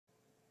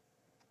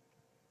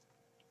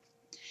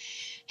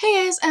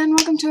guys, and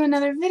welcome to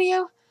another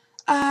video.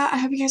 I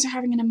hope you guys are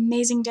having an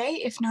amazing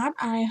day. If not,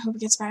 I hope it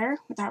gets better.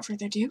 Without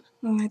further ado,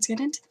 let's get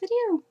into the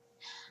video.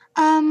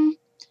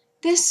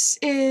 This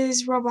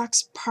is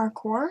Roblox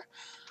Parkour.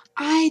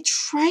 I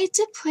tried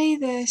to play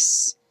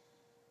this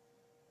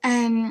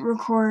and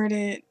record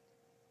it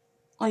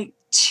like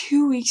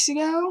 2 weeks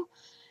ago,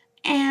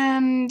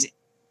 and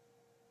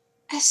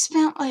I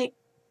spent like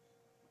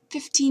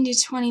 15 to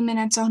 20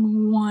 minutes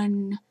on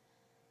one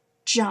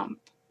jump,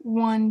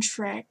 one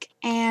trick,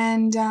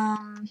 and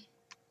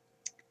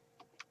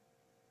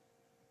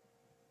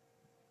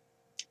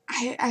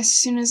as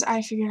soon as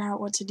I figured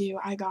out what to do,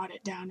 I got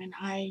it down, and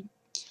I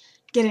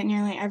get it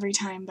nearly every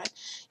time. But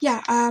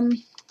yeah,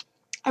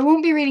 I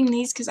won't be reading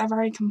these because I've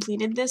already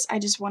completed this. I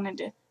just wanted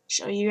to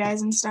show you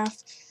guys and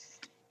stuff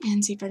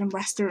and see if I can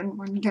blast through it in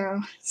one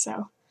go.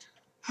 So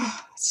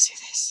let's do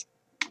this.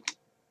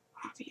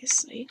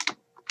 Obviously.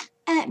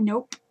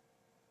 Nope.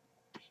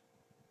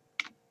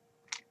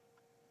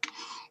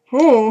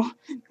 Oh,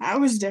 that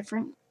was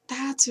different.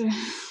 That's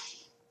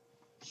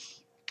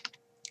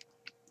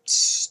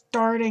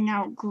starting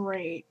out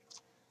great.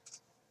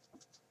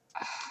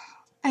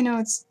 I know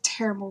it's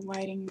terrible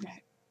lighting, but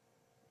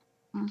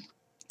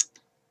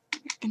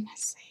what can I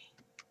say?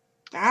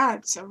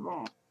 That's a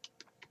roll.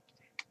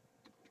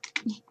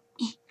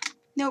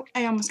 Nope,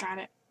 I almost got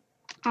it.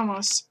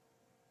 Almost.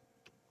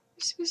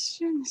 We're supposed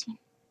to do this one.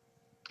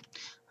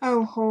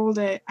 Oh, hold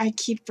it. I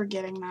keep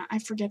forgetting that. I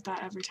forget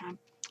that every time.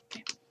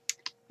 Okay.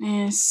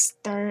 And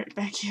start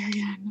back here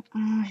again.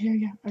 Here we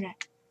go. Okay.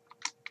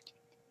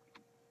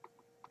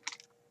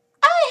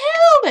 I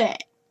held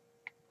it!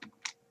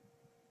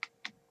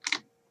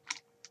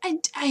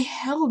 I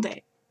held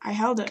it. I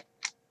held it.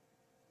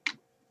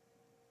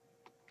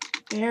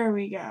 There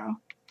we go.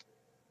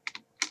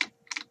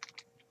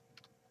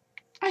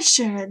 I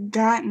should have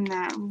gotten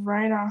that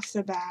right off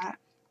the bat.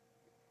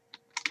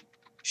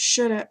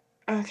 Should have.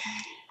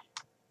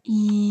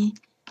 Okay.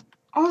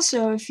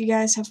 Also, if you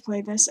guys have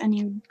played this and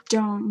you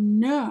don't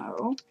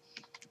know,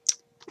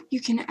 you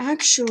can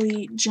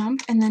actually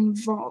jump and then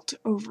vault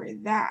over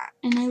that.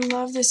 And I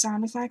love the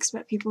sound effects,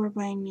 but people are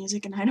playing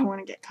music and I don't want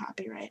to get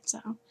copyright,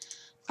 so.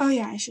 Oh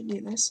yeah, I should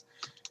do this.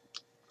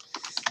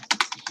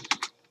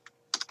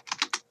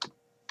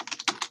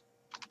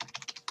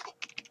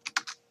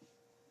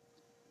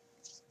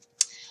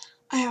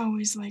 I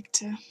always like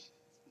to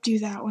do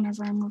that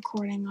whenever I'm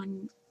recording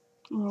on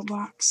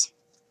Roblox.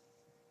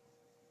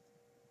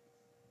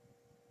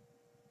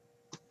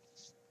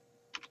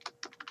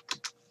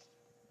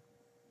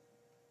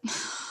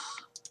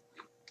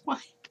 What?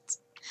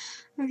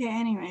 Okay,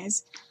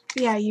 anyways.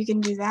 But yeah, you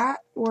can do that,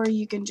 or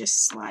you can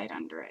just slide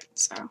under it.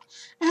 So,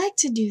 I like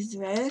to do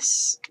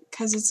this,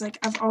 because it's like,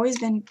 I've always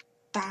been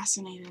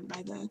fascinated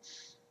by the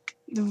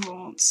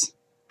vaults.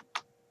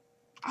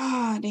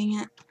 Ah, dang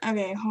it.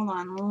 Okay, hold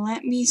on.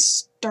 Let me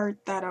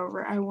start that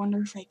over. I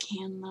wonder if I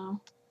can,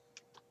 though.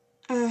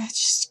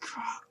 Just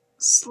crawl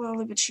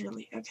slowly but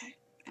surely. Okay,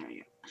 there we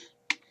go.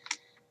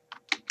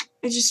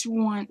 I just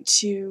want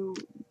to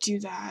do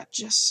that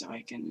just so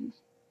I can...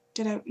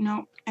 Did I?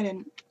 No, I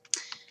didn't.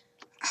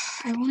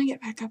 I want to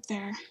get back up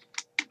there.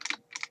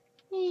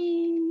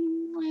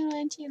 Why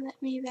won't you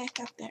let me back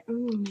up there?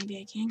 Ooh, maybe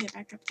I can get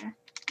back up there.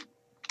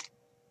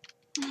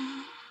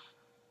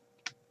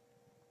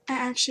 I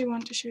actually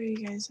want to show you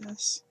guys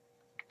this.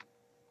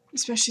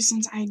 Especially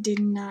since I did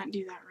not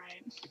do that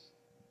right.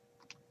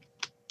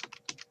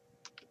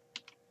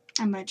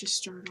 I might just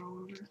start all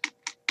over.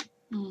 I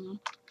don't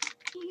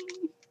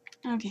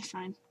know. Okay,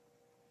 fine.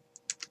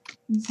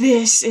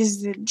 This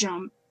is the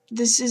jump.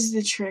 This is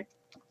the trick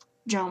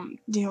jump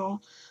deal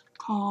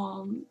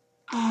called...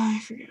 I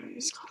forget what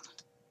it's called.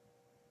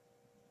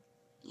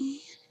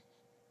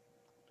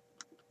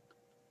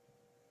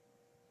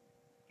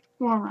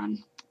 Wall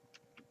run.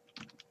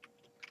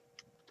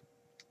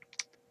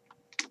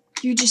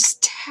 You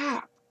just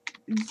tap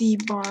the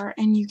bar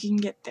and you can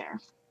get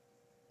there.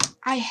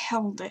 I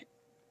held it.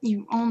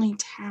 You only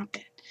tap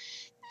it.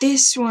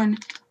 This one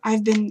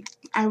I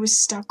was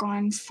stuck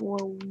on for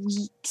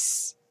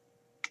weeks.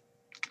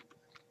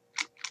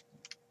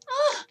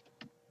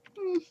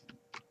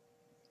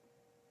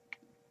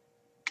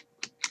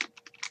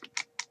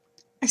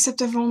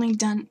 Except I've only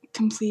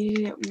completed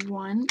it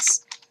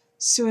once.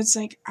 So it's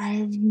like, I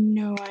have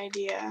no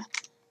idea.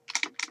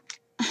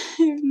 I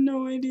have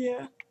no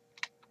idea.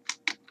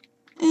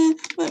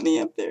 Let me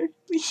up there,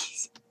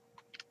 please.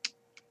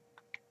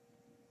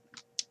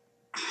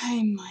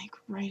 I'm like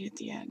right at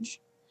the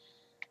edge.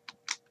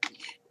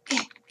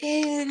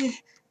 I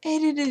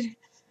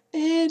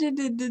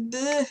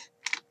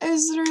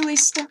was literally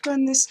stuck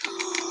on this. I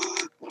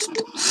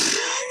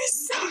was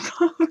so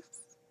close.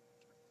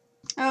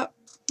 Oh,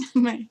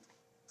 my.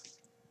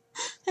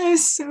 I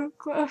was so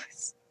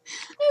close.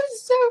 I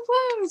was so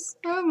close.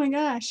 Oh my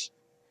gosh.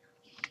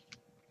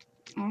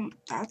 Oh,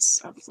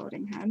 that's a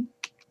floating head.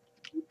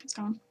 It's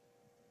gone.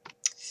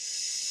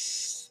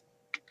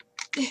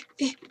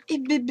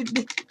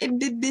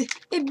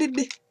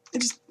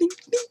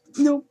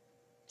 Nope.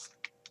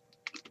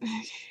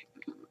 Okay.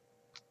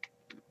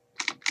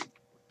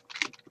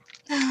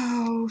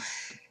 Oh.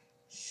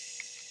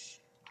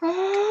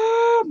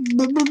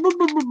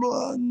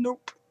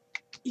 Nope.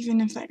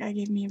 Even if that guy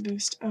gave me a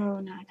boost. Oh,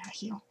 now I gotta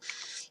heal.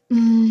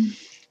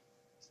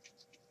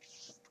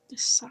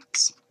 This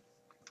sucks.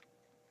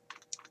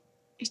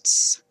 It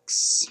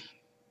sucks.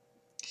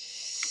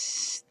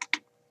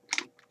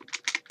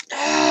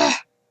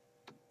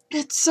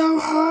 It's so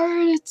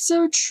hard. It's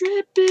so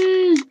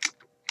trippy.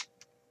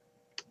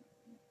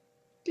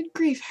 Good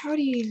grief, how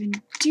do you even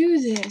do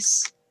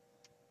this?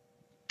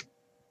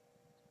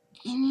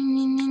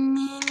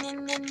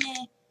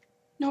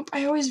 Nope,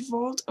 I always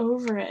vault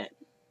over it.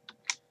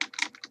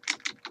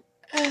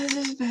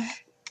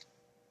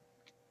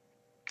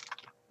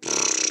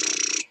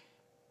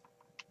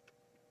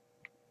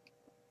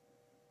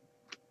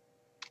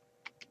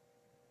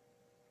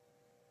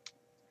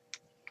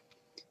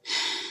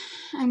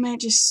 I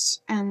might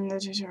just end the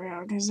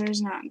tutorial because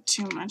there's not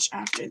too much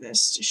after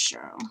this to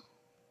show.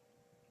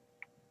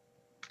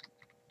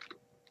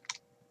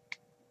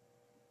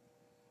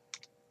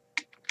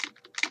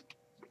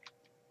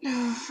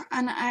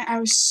 And I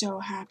was so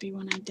happy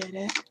when I did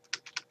it.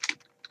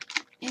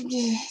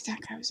 That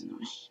guy was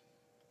annoying.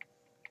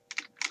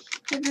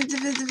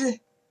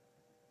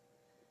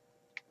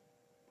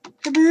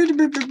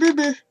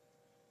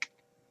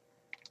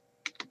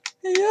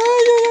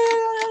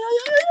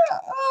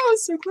 Oh,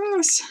 so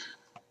close.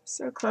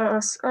 So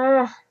close.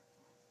 Oh,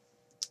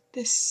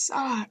 this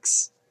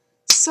sucks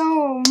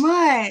so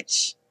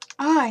much.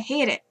 Oh, I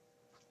hate it.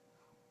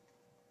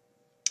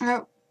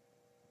 Oh,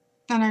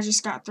 and I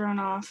just got thrown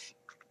off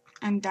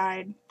and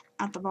died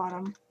at the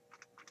bottom.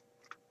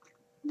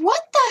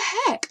 What the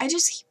heck? I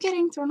just keep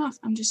getting thrown off.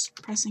 I'm just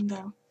pressing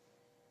go.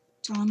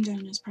 That's all I'm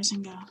doing is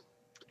pressing go.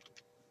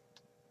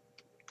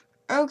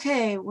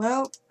 Okay,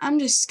 well, I'm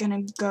just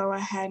gonna go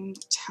ahead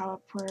and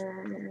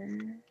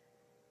teleport.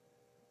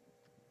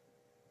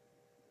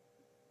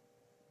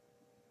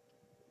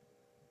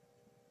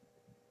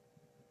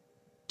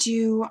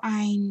 Do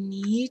I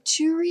need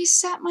to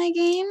reset my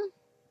game?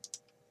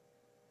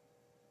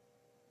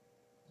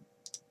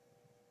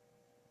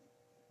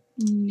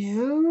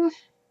 No.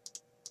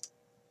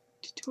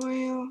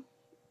 Tutorial.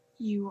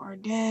 You are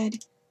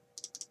dead.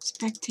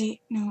 Spectate.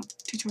 No.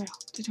 Tutorial.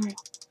 Tutorial.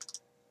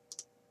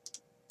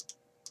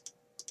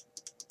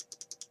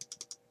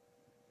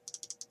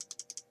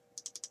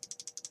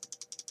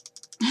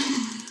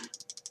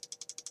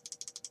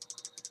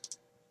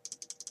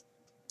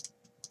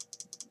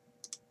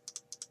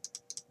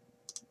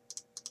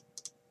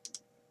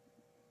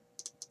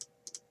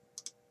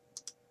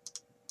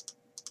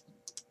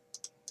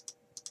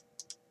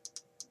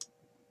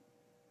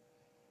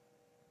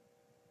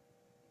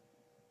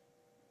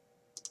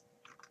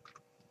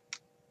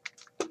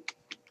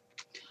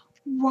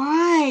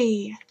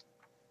 Why?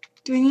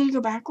 Do I need to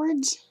go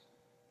backwards?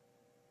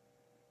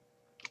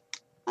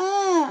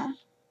 Ah.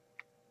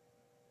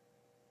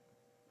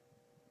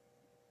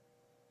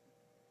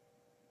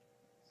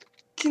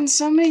 Can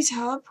somebody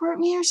teleport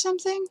me or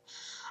something?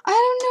 I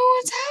don't know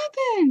what's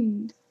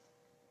happened.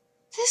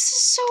 This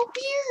is so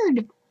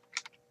weird.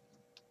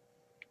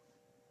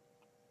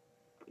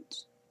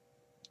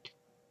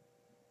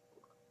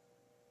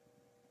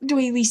 Do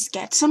I at least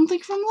get something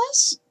from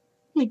this?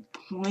 Like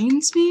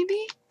points,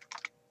 maybe?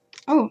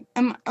 Oh,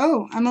 I'm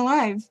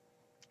alive.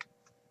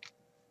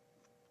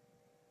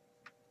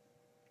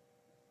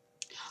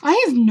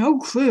 I have no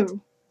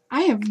clue.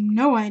 I have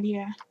no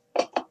idea.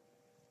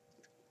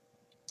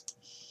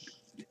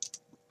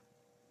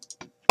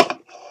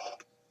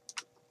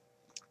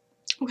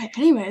 Okay,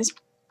 anyways.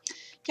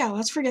 Yeah,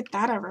 let's forget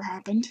that ever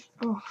happened.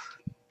 Oh.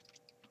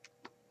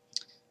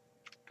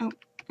 Oh,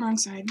 wrong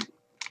side.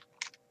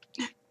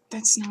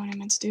 That's not what I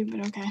meant to do,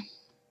 but okay.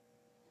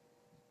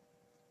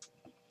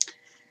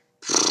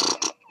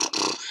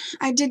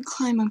 I did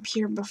climb up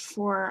here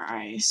before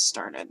I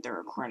started the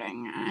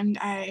recording, and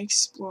I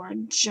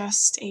explored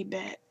just a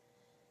bit.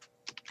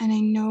 And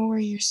I know where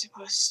you're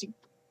supposed to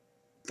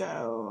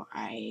go,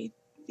 I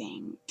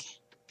think.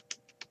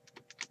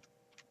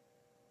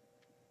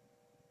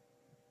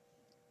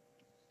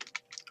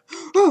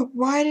 Oh,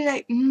 why did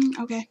I...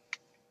 okay.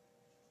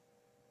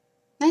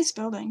 Nice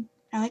building.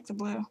 I like the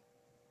blue.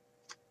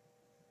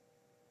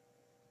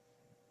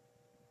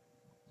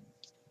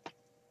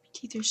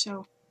 Teeth are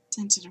so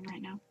sensitive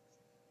right now.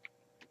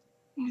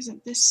 Was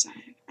it this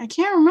side? I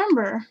can't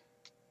remember.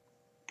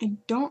 I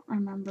don't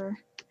remember.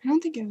 I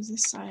don't think it was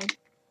this side.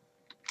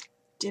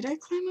 Did I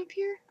climb up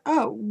here?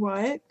 Oh,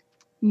 what?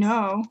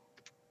 No.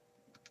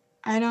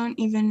 I don't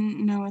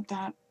even know what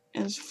that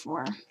is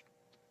for.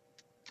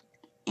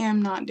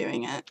 Am not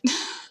doing it.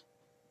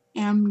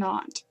 Am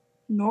not.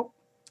 Nope.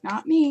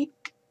 Not me.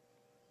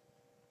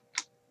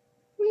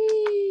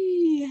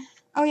 Whee!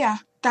 Oh yeah,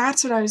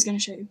 that's what I was going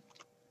to show you.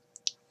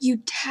 You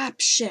tap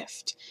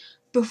shift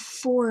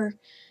before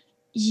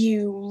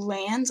you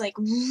land, like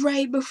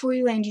right before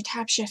you land, you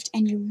tap shift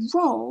and you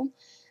roll,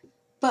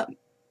 but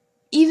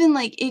even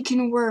like it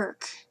can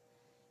work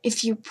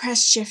if you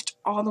press shift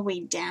all the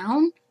way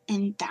down,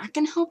 and that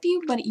can help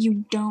you, but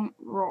you don't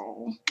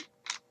roll.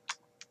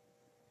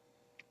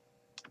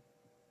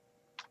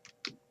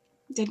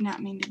 Did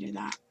not mean to do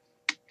that.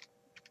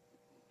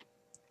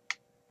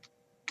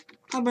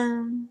 I'll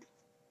burn.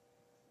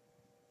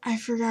 I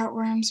forgot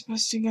where I'm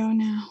supposed to go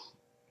now.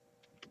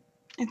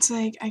 It's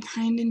like, I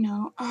kinda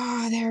know.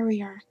 Ah, there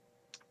we are.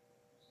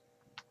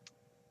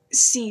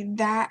 See,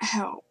 that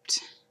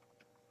helped.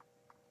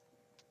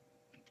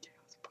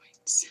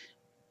 Points.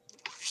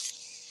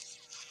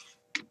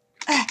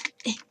 I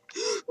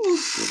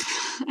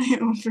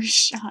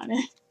overshot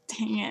it.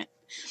 Dang it.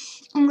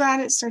 I'm glad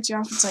it starts you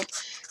off. It's like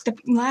the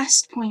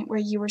last point where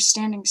you were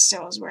standing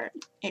still is where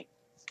it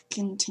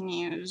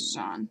continues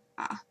on.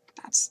 Ah,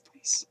 that's the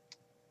place.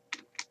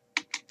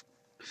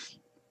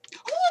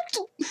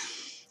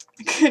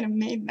 I could have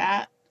made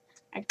that.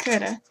 I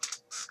coulda.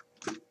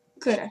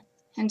 Coulda.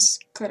 Hence,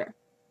 coulda.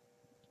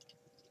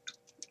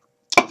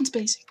 It's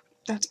basic.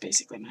 That's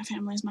basically my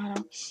family's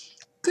motto.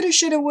 Coulda,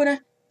 shoulda,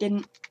 woulda,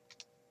 didn't.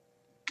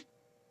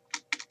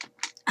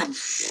 I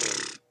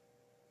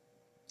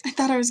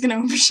thought I was gonna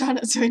overshot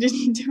it, so I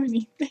didn't do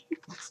anything.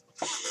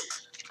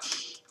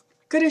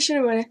 Coulda,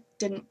 shoulda, woulda,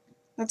 didn't.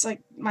 That's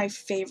like my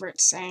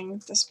favorite saying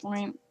at this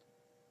point.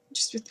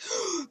 Just with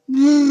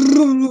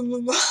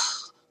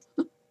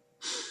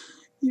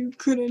you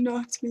coulda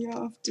knocked me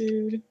off,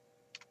 dude.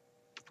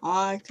 Oh,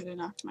 I coulda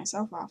knocked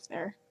myself off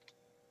there.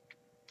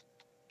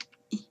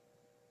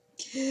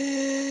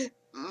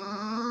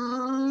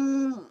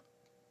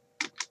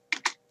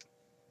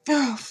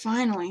 Oh,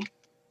 finally.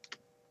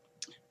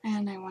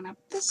 And I went up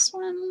this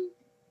one.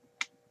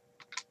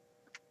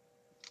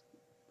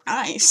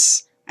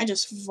 Nice. I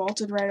just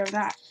vaulted right over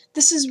that.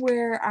 This is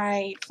where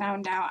I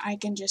found out I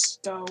can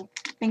just go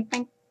bang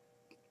bang.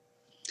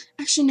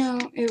 Actually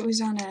no, it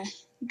was on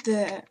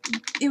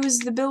it was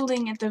the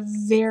building at the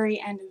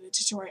very end of the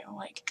tutorial,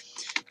 like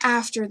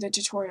after the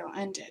tutorial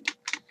ended.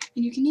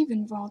 And you can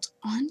even vault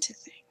onto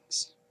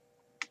things.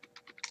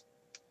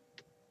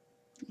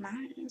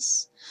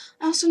 Nice.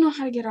 I also know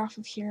how to get off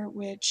of here,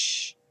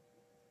 which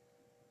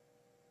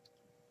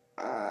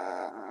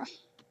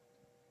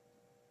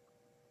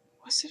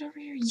was it over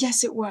here?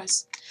 Yes, it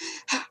was.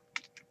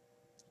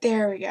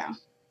 There we go.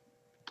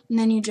 And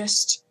then you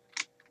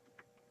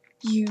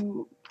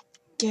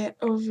get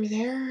over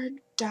there.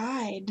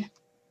 Died.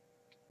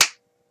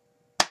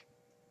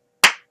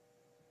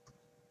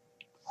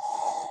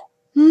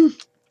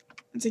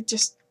 It's like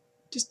just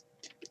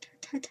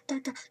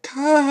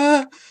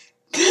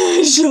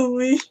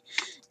casually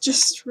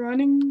just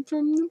running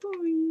from the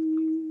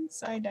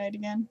police. I died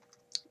again.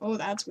 Oh,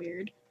 that's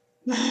weird.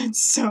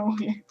 That's so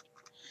weird.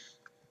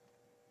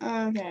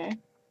 Okay.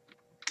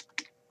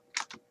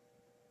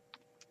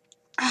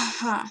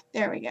 Aha,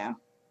 there we go.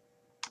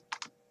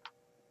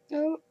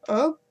 Oh,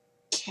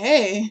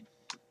 okay.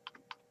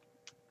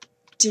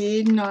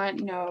 Did not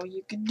know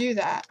you could do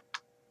that.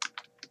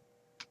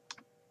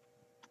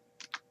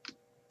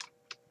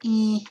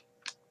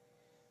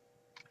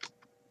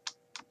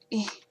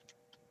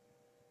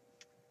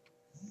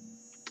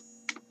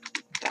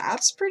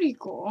 That's pretty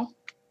cool.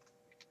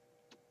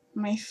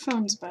 My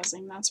phone's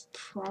buzzing. That's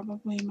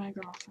probably my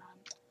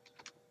girlfriend.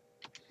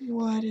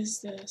 What is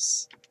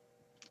this?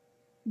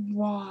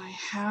 Why?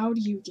 How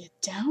do you get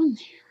down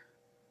there?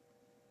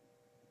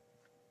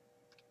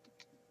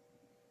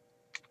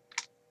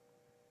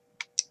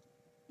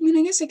 I mean,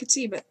 I guess I could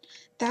see, but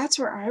that's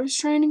where I was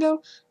trying to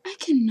go. I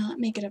cannot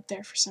make it up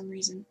there for some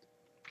reason.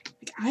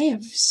 Like, I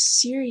have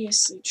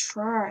seriously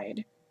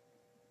tried.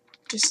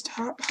 Just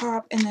hop,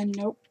 hop, and then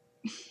nope.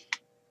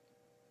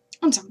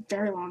 It's a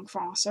very long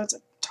fall, so it's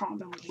a tall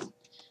building.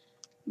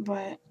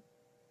 But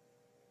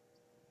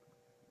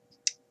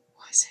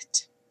was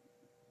it?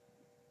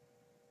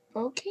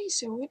 Okay,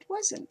 so it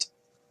wasn't.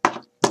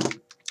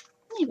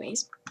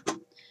 Anyways,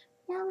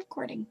 we're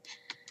recording.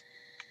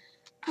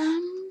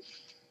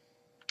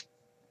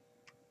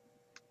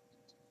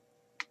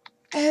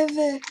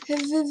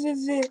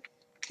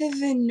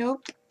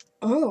 Nope.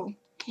 Oh,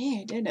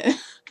 hey, I did it.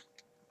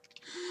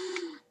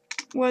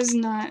 Was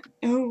not.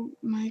 Oh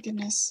my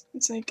goodness.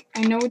 It's like,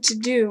 I know what to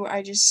do,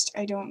 I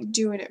don't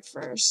do it at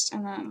first.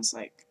 And then I was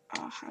like,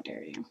 oh, how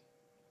dare you.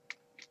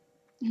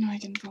 I know I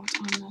can vault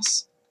on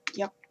this.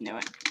 Yep, knew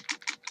it.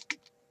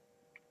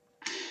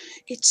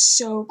 It's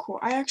so cool.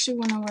 I actually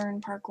want to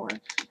learn parkour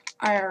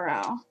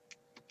IRL.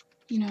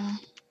 You know.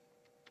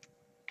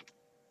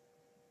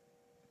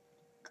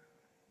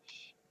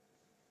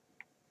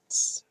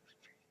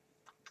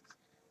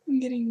 I'm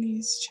getting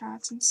these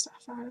chats and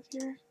stuff out of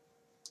here.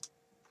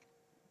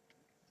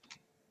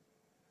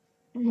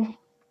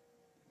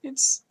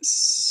 It's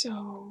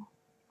so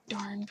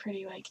darn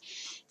pretty. Like,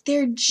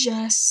 they're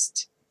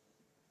just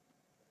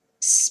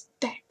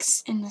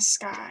specks in the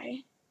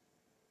sky,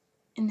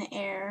 in the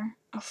air,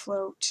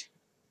 afloat,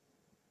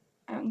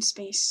 out in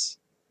space.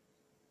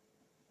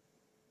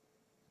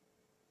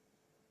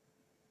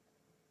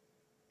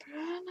 But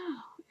I don't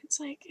know. It's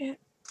like it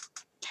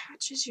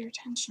catches your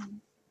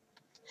attention.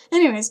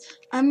 Anyways,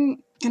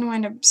 I'm gonna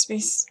wind up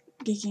space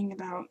geeking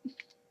about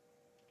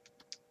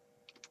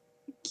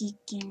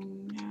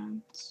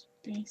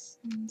space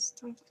and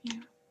stuff,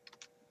 yeah.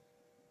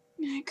 I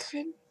mean, I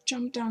could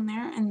jump down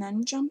there and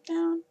then jump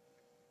down?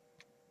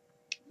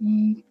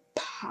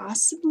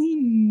 Possibly,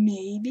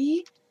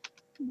 maybe,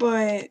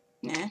 but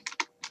nah.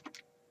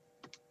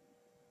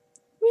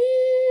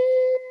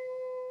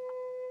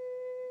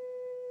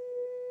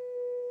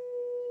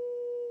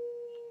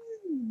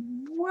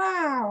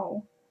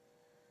 Wow,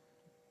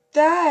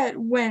 that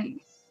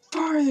went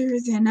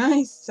farther than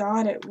I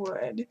thought it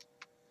would.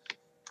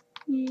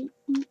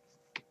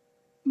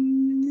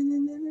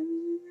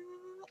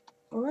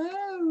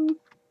 Whoa.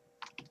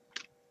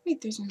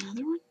 Wait, there's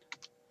another one?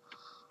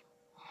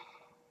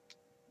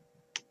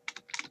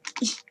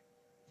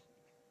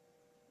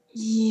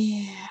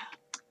 Yeah.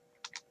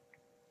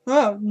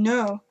 Oh,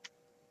 no.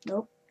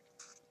 Nope.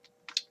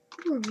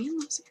 Where were we in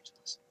Los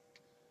Angeles?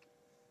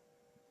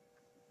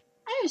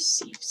 I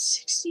received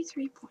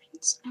 63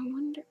 points. I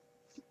wonder.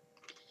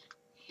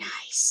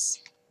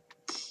 Nice.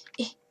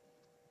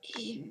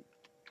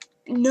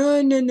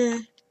 No, no, no.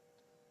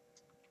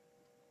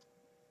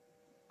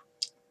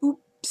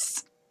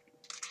 Oops.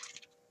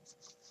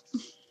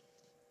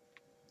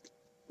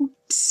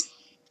 Oops.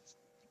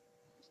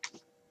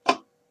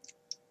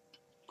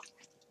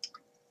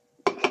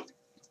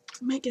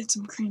 Might get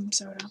some cream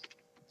soda.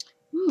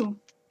 Ooh.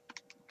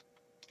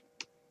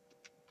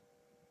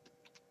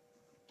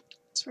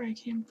 That's where I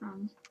came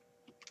from.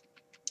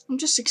 I'm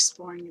just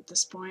exploring at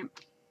this point.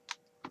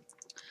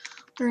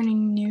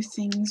 Learning new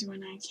things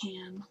when I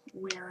can,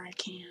 where I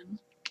can.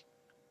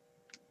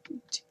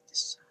 Take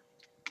this side.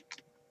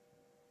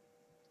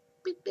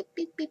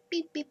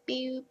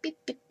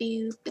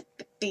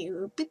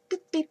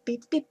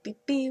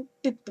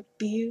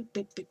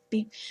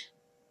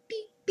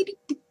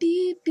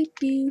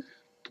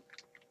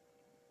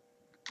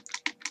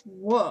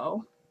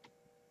 Whoa.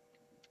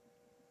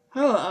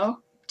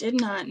 Hello. Did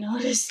not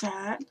notice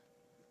that.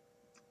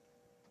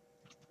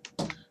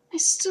 I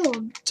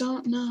still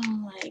don't know,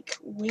 like,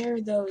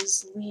 where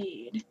those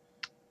lead.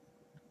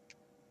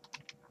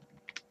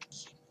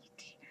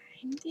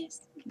 Can you climb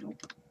this?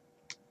 Nope.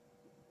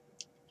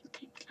 You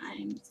can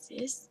climb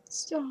this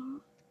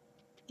store.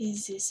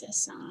 Is this a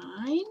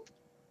sign?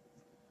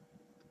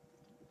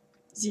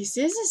 This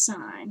is a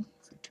sign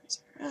for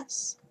Toys R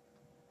Us.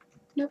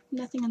 Nope,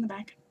 nothing on the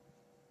back.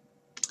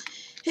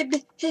 Hey.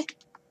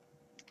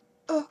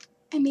 Oh,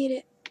 I made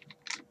it.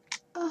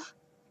 Oh,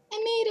 I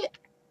made it.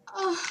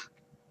 Oh,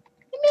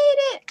 I made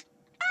it.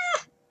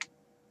 Ah!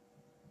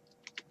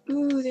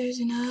 Ooh, there's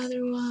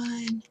another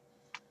one.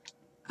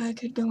 I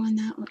could go on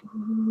that one.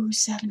 Ooh,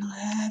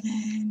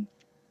 7-Eleven.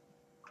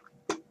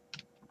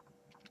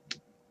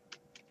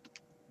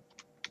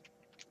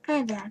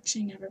 I've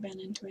actually never been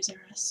in Toys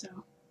R Us,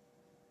 so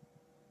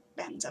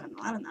been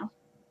 7-Eleven though.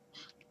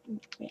 Ooh,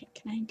 wait,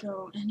 can I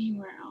go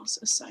anywhere else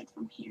aside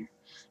from here?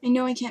 I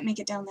know I can't make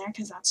it down there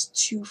because that's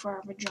too far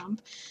of a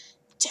jump.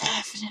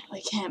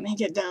 Definitely can't make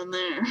it down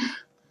there.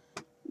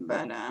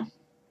 But, I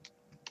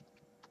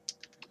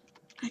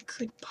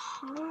could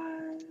possibly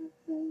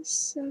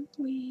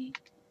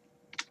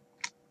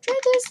try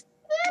this.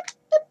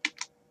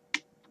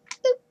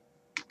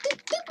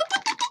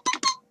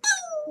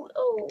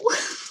 Oh.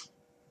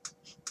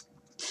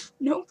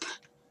 Nope.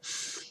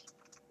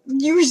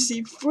 You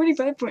received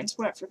 45 points.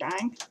 What, for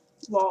dying?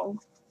 Lol.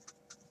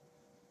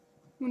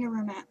 I wonder where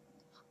I'm at.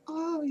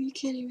 Oh, you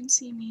can't even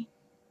see me.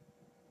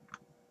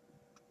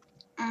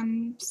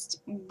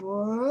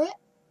 What?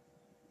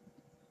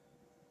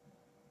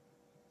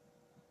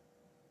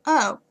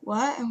 Oh,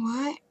 what and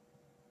what?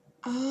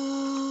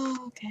 Oh,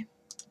 okay.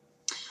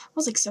 I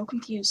was like so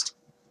confused.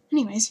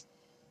 Anyways,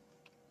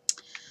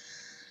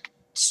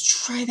 let's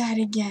try that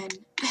again.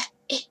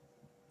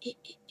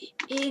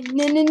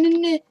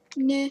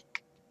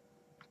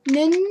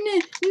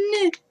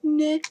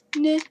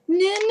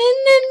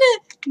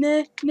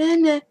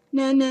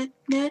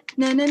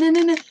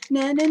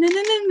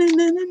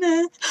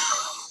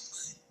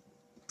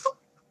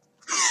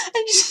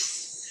 I just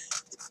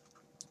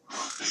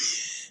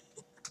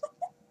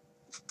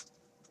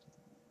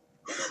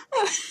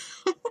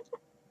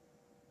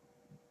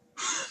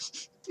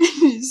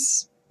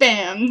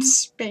spammed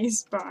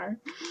spacebar.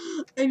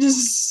 I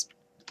just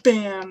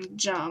spammed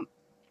jump.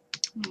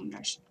 Oh my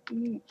gosh.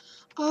 Ooh.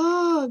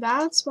 Oh,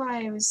 that's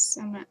why I was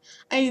so mad.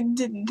 I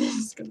did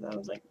this because I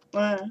was like,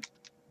 what?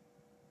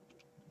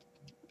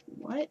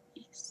 What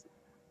is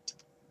that?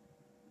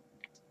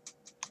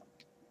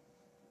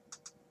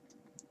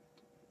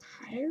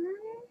 Pyro?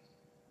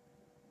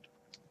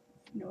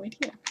 No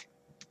idea.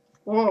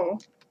 Whoa.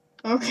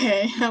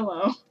 Okay,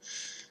 hello.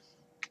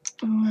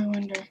 Oh, I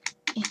wonder.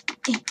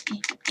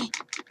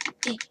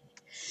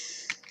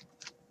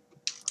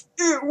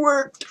 It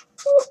worked.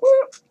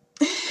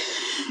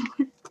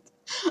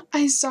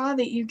 I saw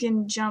that you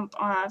can jump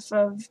off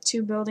of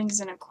 2 buildings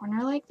in a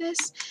corner like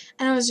this,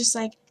 and I was just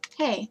like,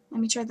 hey,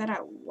 let me try that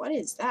out. What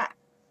is that?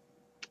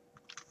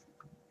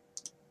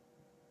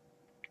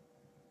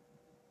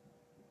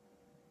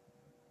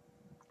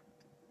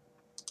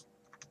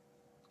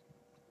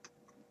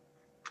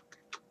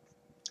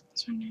 I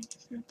was wondering if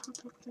it would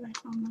pop up that I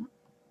found that.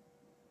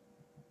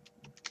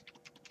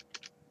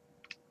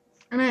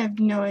 And I have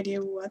no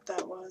idea what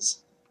that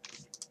was.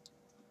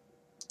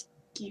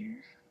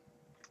 Gear.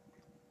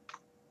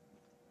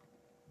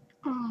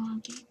 Oh,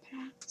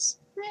 gamepads.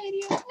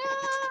 Radio. No,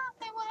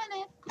 I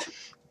want it.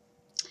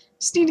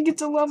 Just need to get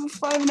to level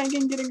 5 and I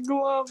can get a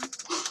glove.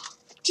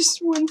 Just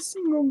one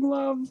single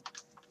glove.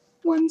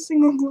 One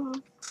single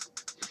glove.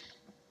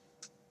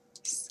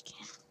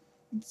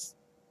 It's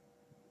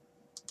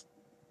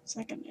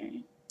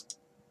secondary.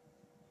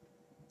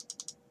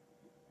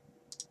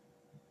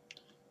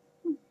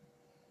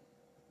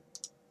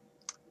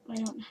 I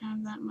don't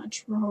have that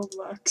much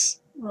Roblox.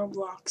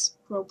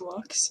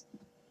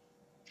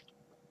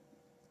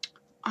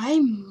 I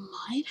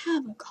might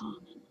have a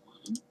common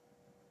one.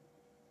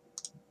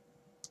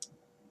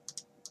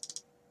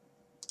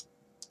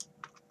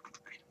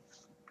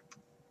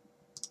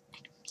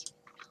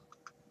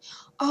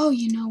 Oh,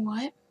 you know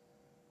what?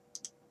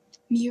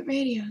 Mute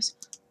radios.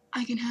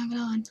 I can have it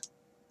on.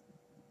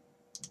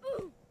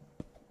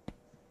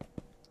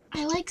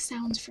 I like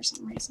sounds for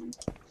some reason.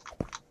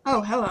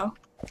 Oh, hello.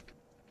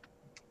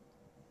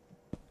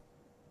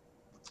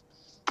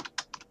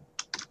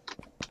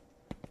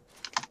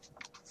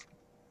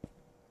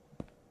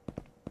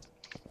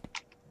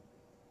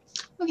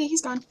 Okay,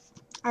 he's gone.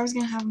 I was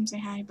gonna have him say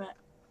hi, but...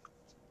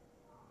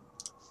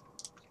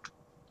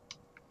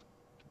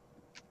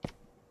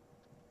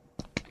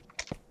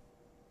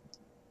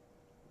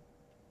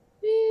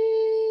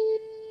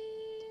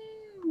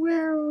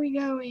 Where are we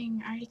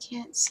going? I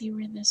can't see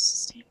where this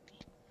is taking me.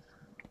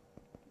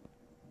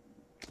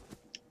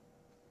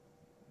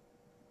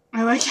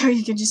 I like how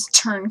you can just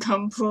turn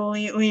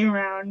completely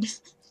around.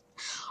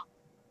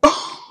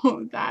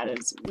 Oh, that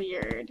is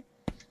weird.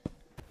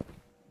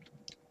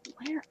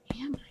 Where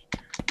am I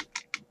now?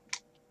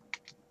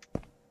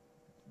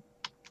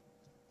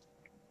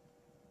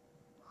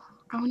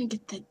 I want to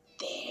get the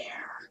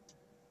there.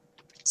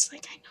 It's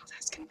like I know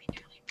that's going to be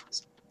nearly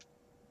impossible.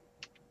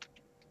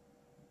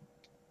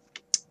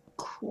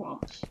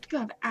 Cool. You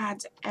have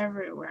ads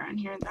everywhere on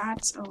here.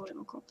 That's a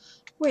little cool.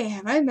 Wait,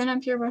 have I been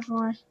up here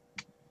before?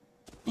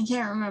 I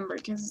can't remember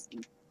because...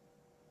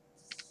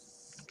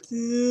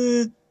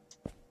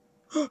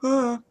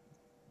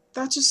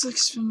 that just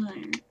looks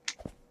familiar.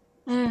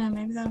 I don't know,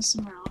 maybe that was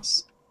somewhere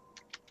else.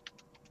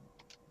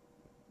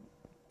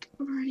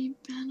 I've already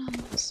been on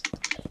this.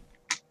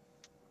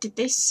 Did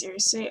they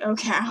seriously?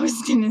 Okay, I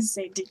was gonna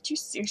say, did you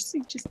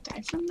seriously just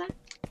die from that?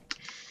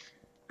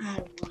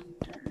 I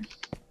wonder.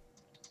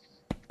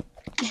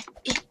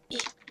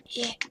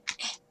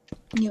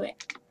 Knew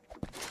it.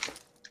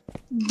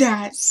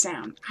 That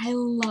sound. I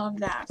love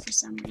that for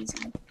some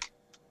reason.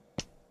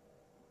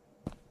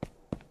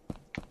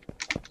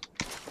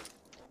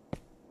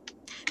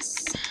 That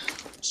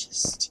sound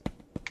just...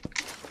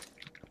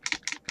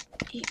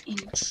 it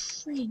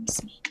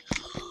intrigues me.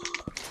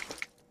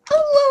 A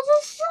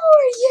level 4!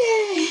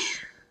 Yay!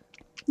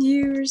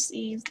 You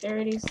receive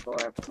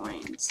 34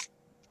 points.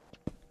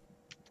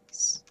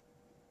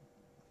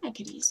 I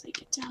could easily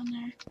get down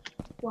there.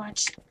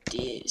 Watch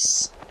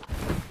this.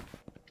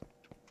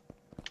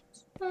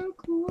 So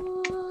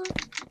cool.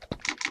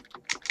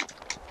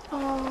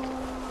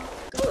 Oh,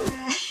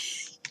 God.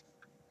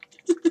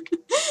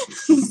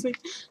 It's like,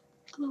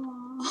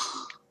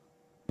 oh.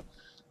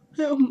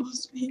 I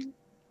almost made it.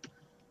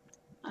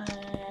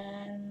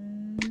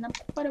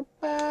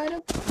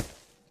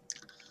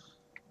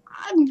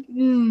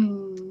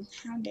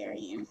 How dare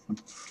you?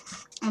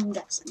 I'm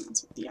guessing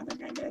that's what the other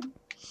guy did.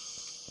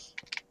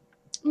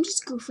 I'm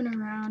just goofing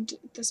around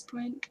at this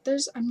point.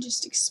 I'm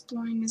just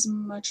exploring as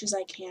much as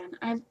I can.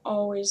 I've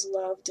always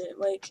loved it.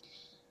 Like,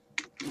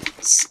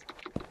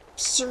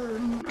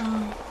 certain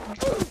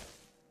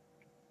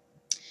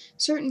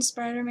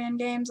Spider-Man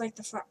games, like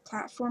the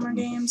platformer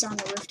games on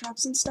the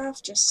rooftops and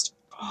stuff, just,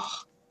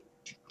 oh,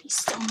 me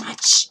so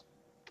much.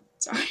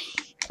 Sorry.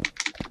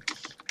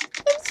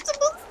 I'm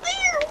still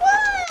there.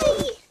 Why?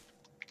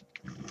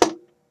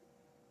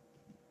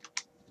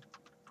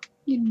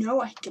 You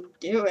know I can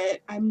do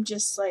it. I'm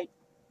just like,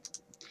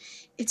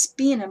 it's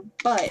being a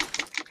butt.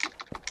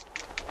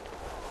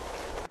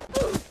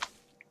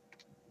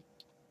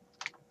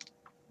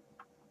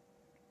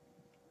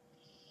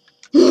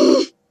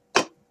 I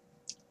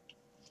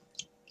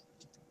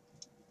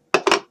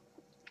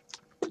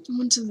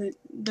went to the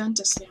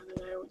dentist the other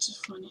day, which is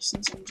funny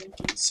since I'm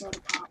drinking soda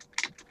pop.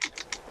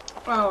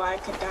 Oh, I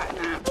could have gotten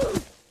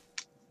that.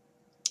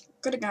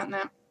 Could have gotten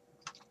that.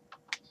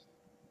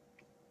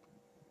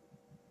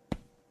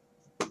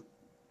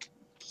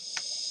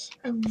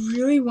 I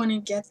really want to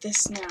get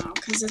this now,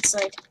 because it's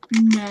like,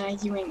 nah,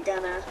 you ain't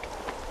gonna.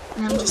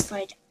 And I'm just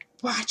like,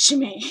 watch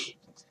me.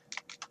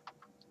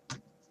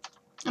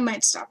 I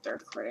might stop the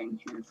recording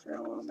here for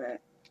a little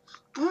bit.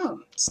 Oh,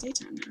 it's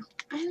daytime now.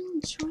 I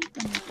enjoy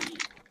the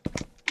night.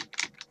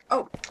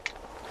 Oh.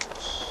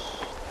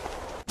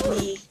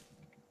 Me.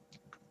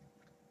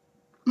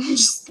 I'm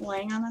just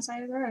laying on the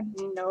side of the road.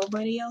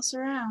 Nobody else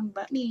around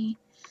but me.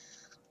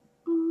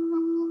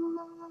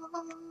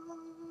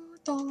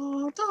 Da,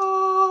 da,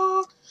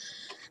 da,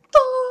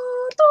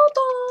 da,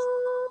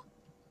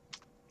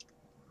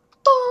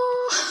 da,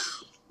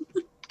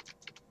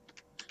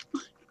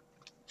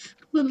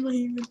 I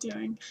even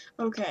doing?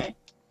 Okay.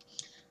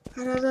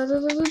 I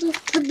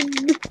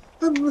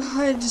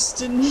just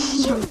didn't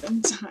jump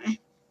in time.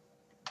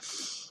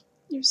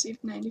 You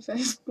received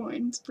 95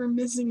 points for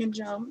missing a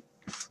jump.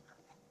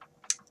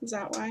 Is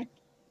that why?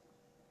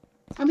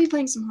 I'll be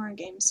playing some horror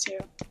games too.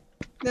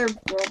 They're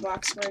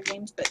Roblox horror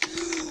games, but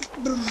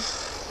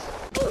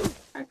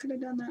I could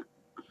have done that.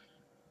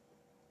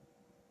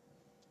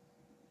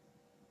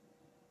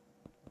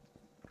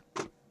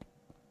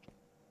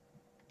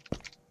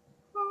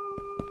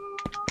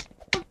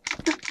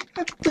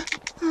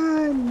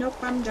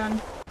 Nope, I'm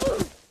done.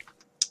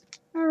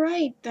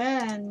 Alright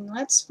then,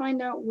 let's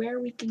find out where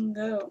we can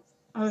go.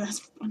 Oh, that's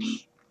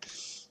funny.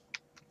 Let's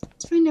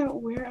find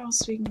out where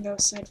else we can go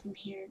aside from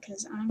here,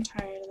 because I'm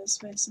tired of this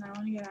place and I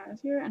want to get out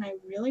of here, and I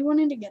really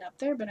wanted to get up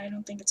there, but I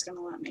don't think it's going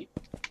to let me.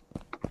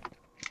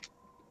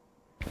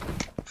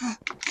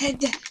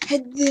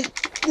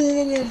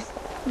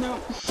 No.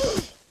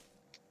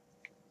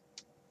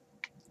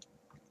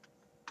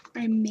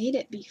 I made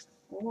it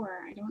before.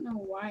 I don't know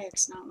why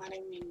it's not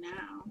letting me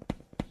now.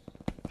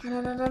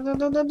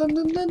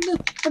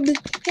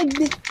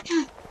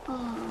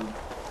 Oh.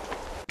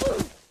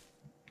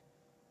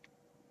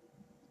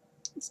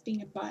 It's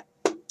being a butt.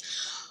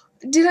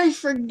 Did I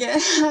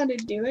forget how to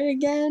do it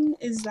again?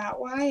 Is that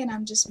why? And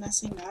I'm just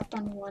messing up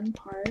on one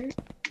part?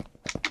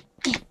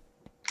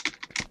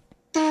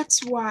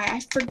 That's why.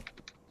 I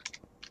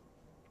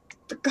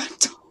forgot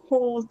to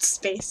hold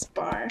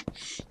spacebar.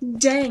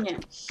 Dang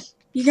it.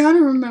 You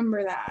gotta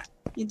remember that.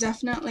 You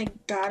definitely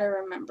gotta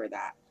remember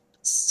that.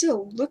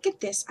 Still, look at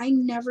this. I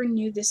never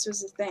knew this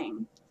was a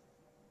thing.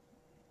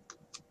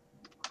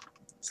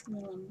 It's a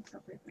little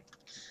inappropriate.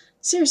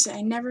 Seriously,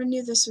 I never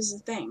knew this was a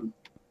thing.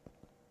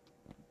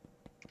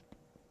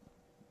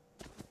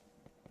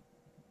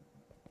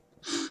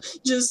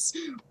 Just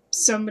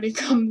somebody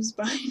comes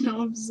by and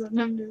all of a sudden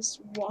I'm just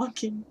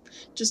walking,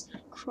 just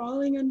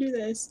crawling under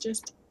this,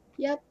 just,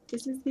 yep,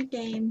 this is the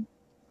game.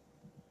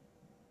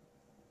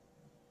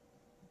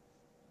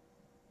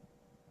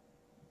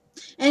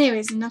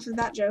 Anyways, enough of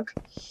that joke.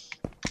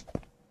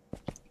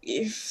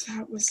 If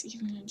that was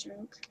even a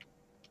joke.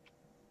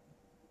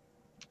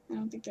 I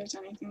don't think there's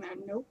anything there.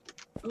 Nope.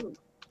 Oh.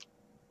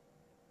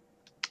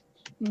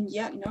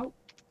 Yeah, nope.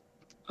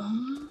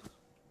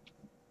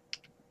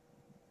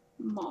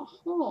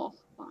 Maho,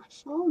 I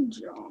found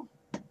y'all.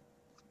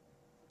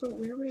 But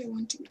where would I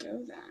want to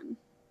go then?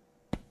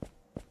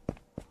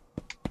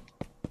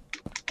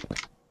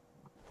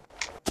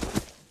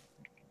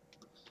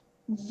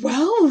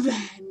 Well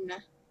then!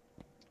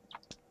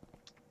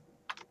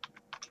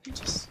 Can I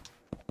just...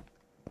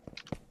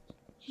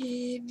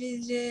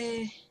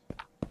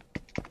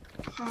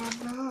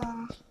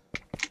 Hava.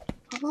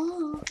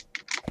 Hava.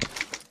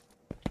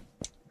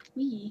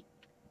 Wee.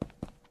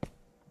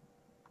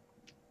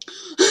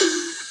 I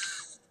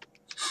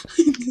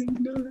didn't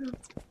know that.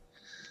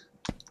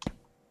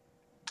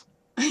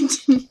 I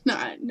did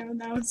not know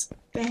that was a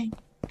thing.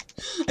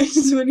 I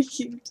just want to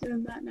keep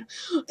doing that now.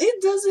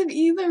 It doesn't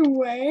either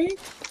way.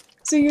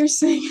 So you're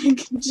saying I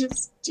can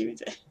just do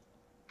this?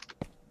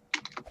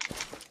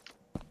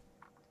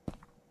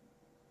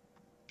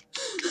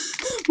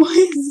 Why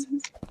is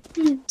this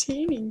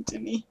entertaining to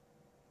me?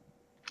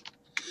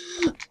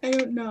 I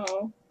don't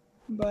know,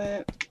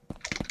 but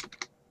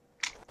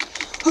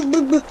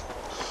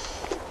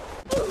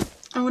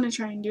I want to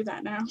try and do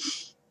that now.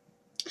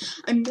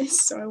 I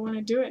missed, so I want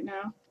to do it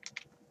now.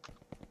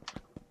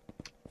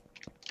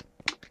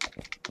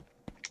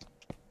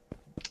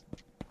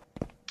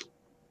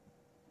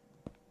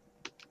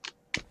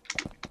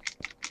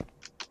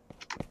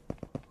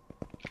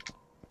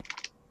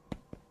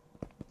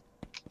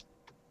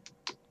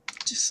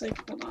 Just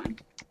like, hold on.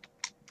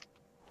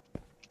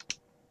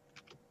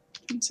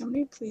 Can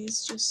somebody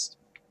please just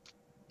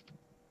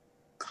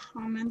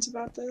comment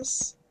about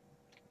this?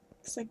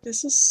 It's like,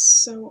 this is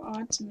so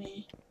odd to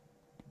me.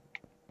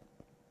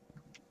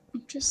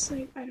 I'm just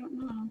like, I don't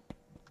know.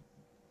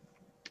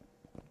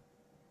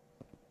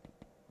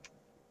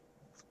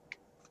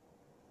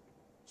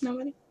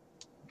 Nobody?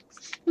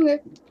 Okay.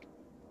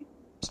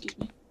 Excuse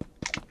me.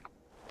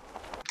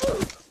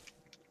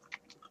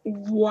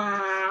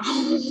 Wow.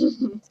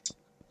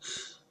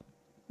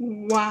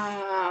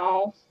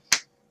 Wow.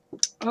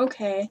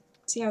 Okay.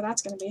 See how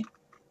that's gonna be.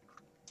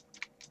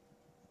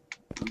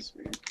 That's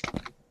weird.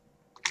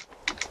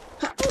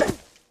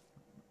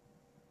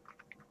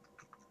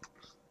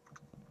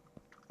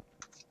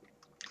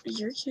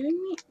 You're kidding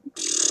me?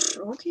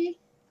 Okay.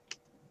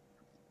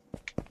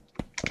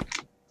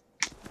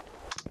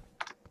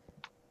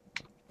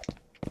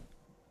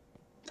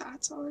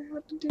 That's all I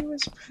had to do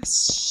was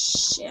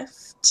press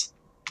shift.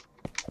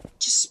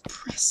 Just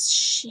press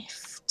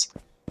shift.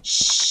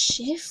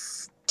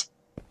 Shift.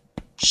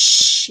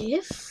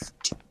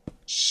 Shift.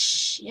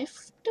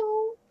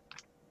 Shifto.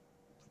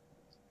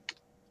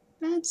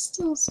 That's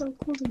still so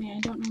cool to me. I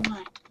don't know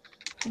why.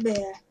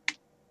 There.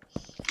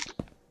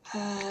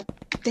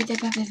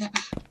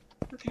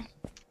 Okay.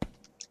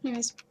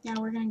 Anyways, yeah,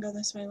 we're gonna go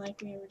this way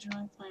like we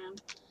originally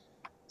planned.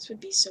 This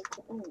would be so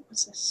cool. Oh,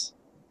 what's this?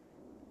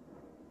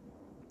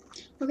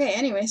 Okay,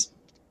 anyways.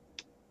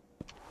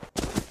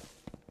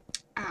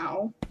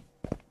 Ow.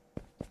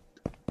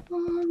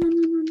 Oh,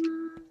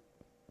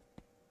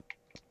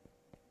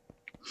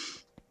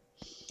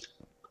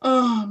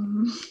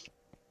 run.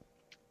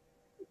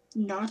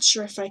 Not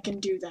sure if I can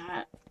do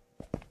that.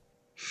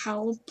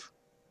 Help.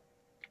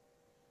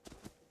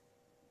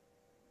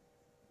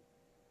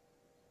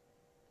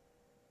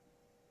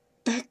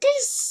 That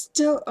guy's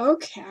still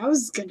okay. I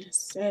was gonna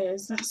say,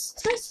 is that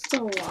guy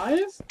still alive?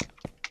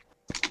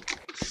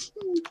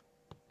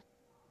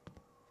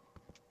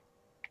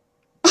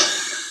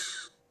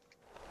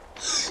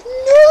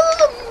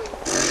 No!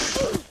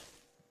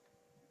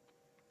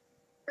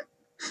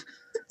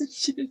 I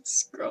should have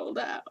scrolled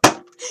out.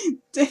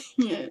 Dang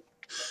it.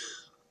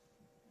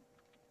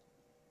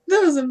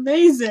 That was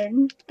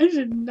amazing. I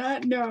did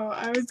not know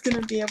I was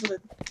gonna be able to.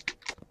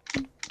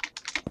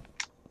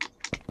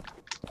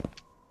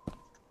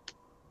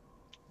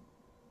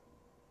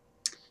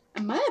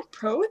 Am I a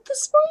pro at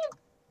this point?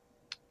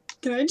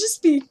 Can I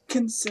just be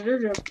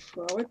considered a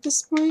pro at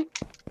this point?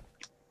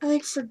 I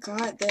like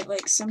forgot that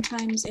like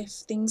sometimes if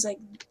things like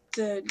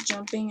the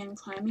jumping and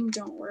climbing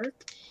don't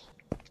work,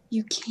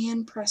 you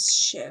can press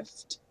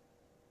shift.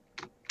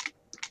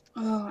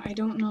 Oh, I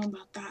don't know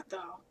about that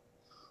though.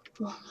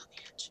 Oh, I'm on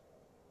the edge.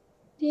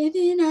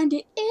 Living on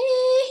the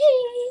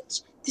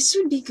edge. This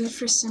would be good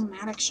for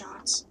cinematic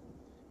shots.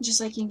 Just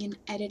like you can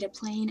edit a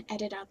plane,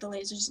 edit out the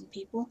lasers and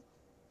people.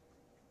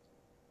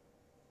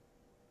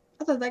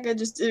 I thought that guy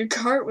just did a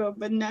cartwheel,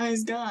 but now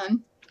he's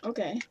gone.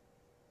 Okay.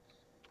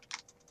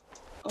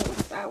 Oh,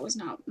 that was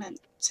not meant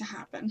to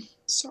happen.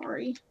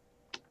 Sorry.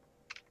 I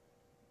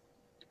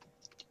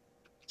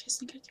just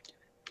think I can do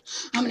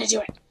it. I'm gonna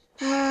do it.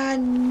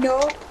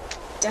 Nope.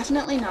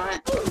 Definitely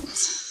not.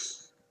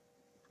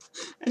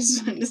 I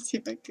just wanted to see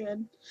if I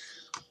could.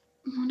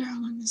 I wonder how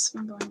long this has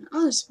been going on.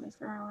 I'll just play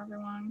for however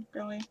long,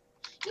 really.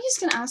 You guys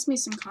can ask me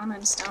some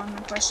comments down in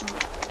the question.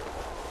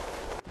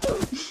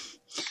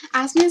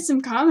 Ask me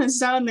some comments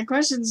down in the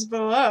questions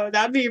below.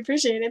 That'd be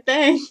appreciated.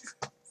 Thanks.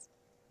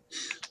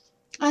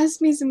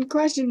 Ask me some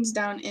questions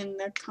down in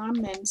the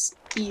comments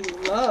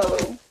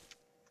below.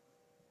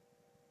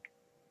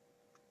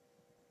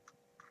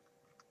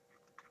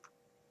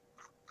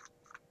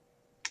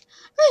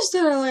 I just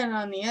thought I landed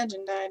on the edge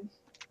and died.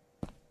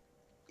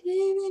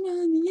 Living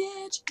on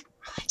the edge.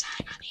 Really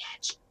dying on the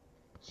edge.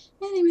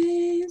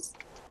 Anyways.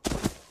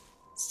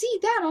 See,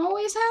 that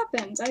always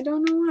happens. I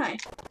don't know why.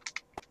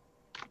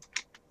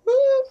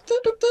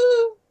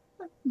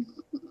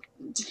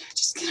 Did I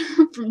just get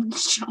her from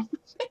jumping?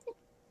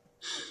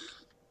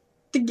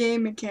 The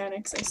game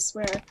mechanics, I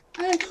swear.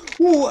 I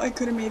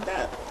could have made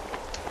that.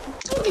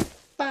 Okay,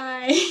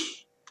 bye.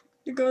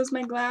 There goes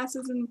my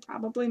glasses and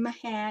probably my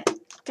hat.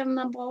 Got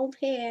my bald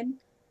head.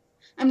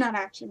 I'm not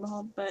actually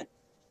bald, but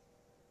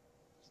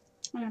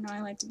I don't know,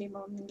 I like to be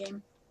bald in the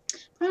game.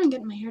 Probably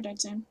getting my hair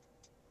dyed soon.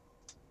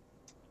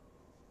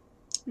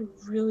 I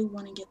really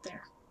want to get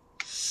there.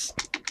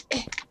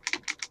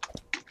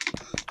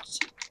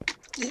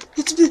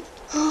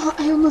 Oh,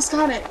 I almost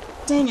got it.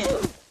 Dang it.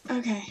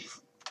 Okay.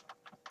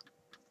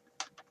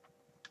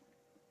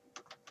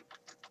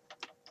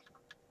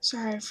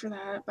 Sorry for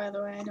that, by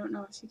the way. I don't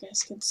know if you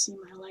guys could see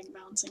my leg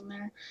bouncing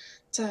there.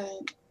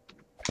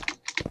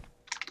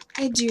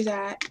 I do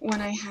that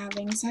when I have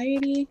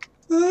anxiety.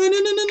 Oh,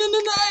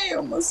 no, I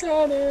almost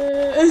had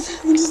it. I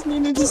just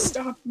needed to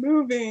stop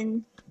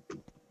moving.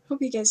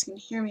 Hope you guys can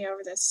hear me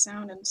over this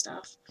sound and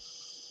stuff.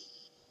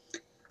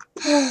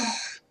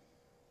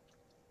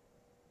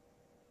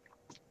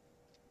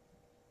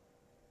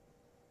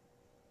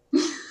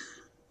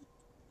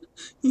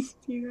 You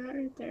see that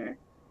right there?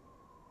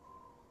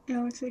 It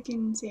looks like you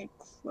can see it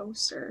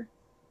closer.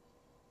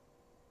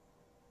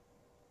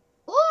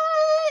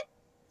 What?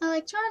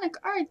 Electronic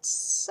art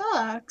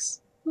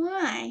sucks.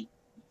 Why?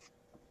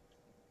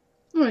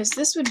 Anyways,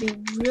 this would be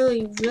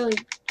really, really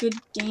good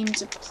game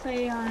to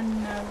play on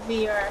a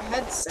VR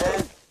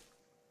headset.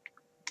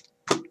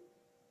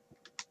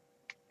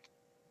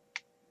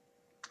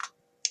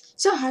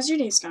 So, how's your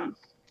days going?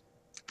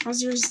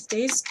 How's your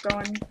days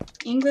going?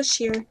 English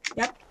here.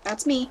 Yep,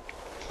 that's me.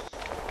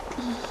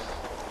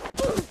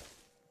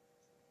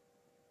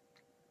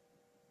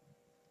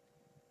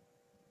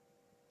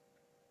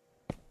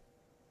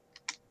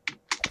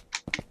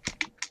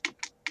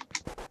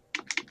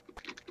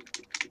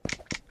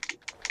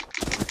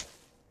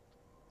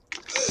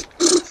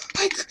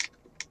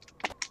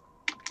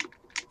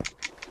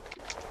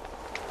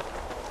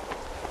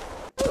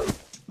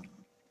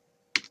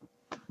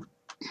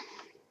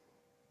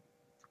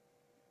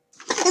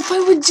 If I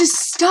would just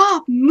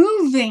stop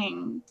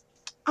moving!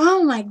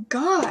 Oh my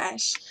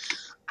gosh!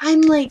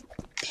 I'm like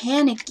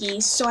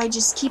panicky, so I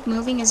just keep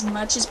moving as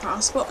much as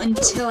possible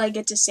until I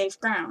get to safe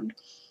ground.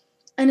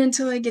 And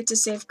until I get to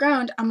safe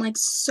ground, I'm like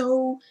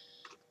so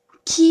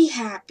key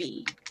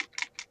happy.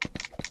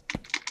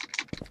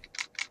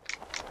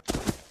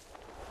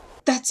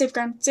 That's safe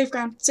ground, safe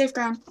ground, safe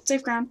ground,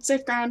 safe ground,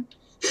 safe ground.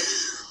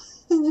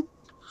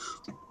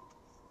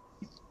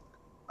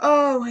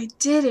 Oh. Oh, I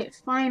did it,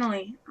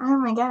 finally. Oh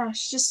my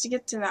gosh, just to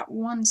get to that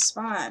one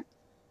spot.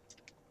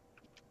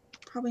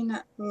 Probably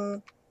not.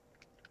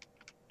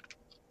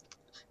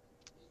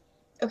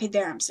 Okay,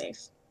 there I'm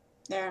safe.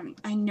 There,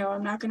 I know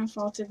I'm not gonna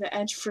fall to the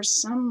edge for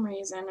some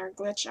reason or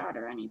glitch out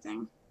or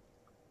anything.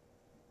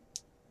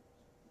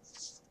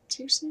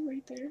 Seriously,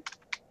 right there?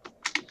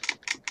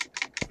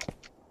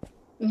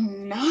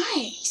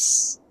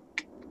 Nice!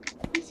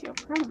 I feel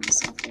proud of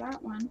myself for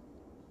that one.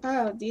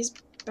 Oh, these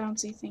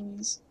bouncy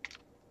thingies.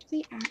 Do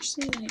they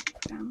actually, like,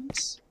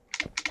 bounce?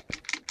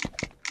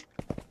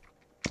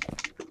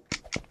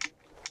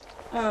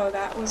 Oh,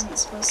 that wasn't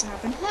supposed to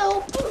happen.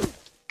 Help!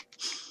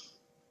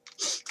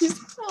 Just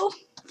help!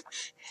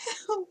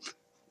 Help!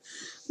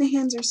 My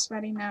hands are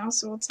sweaty now,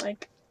 so it's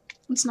like,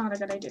 it's not a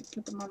good idea to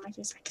put them on my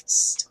face. I can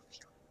still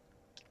feel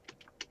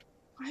it.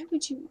 Why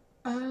would you...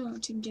 Oh,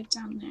 to get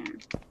down there.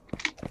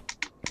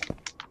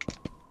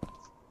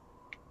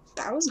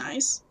 That was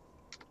nice.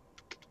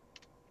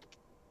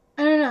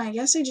 I don't know, I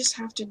guess I just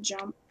have to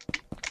jump.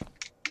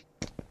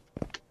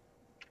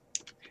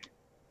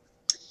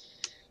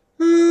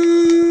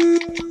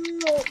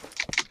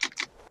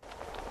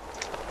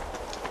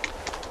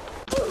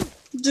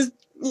 Just...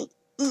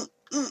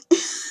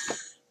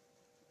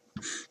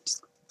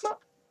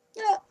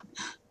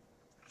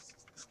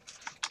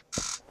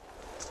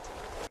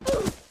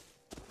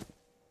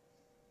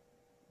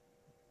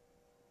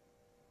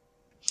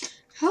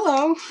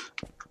 Hello.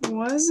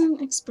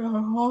 Wasn't exposed.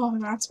 Oh,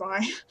 that's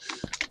why.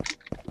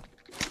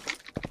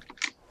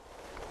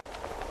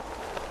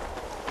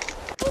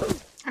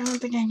 I don't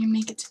think I can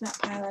make it to that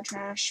pile of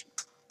trash.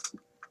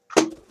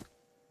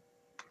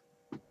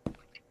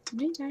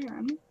 Did I die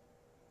around?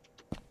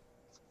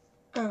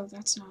 Oh,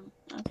 that's not.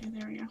 Okay,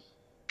 there we go.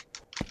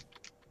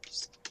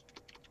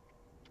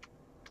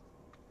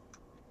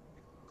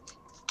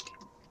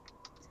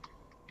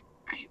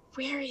 Alright,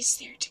 where is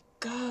there to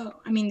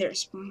go? I mean,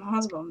 there's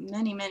possible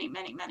many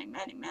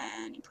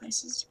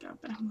places to go,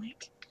 but I'm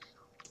like,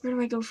 where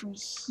do I go from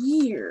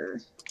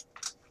here?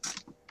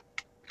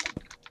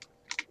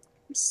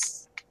 I'm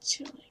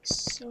still like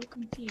so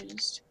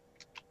confused.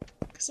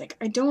 Cause like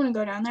I don't want to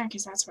go down there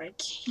because that's where I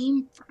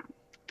came from.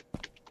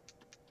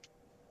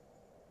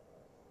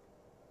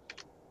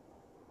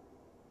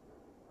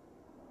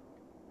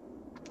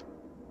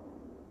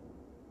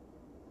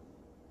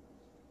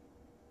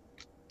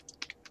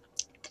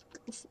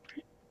 Go for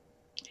it.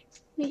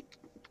 Wait,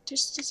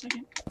 just a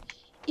second.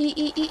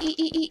 E.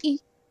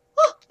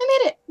 Oh,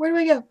 I made it. Where do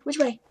I go? Which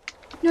way?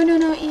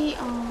 No, E.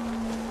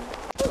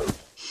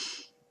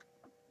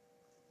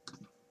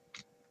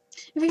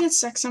 If I get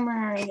stuck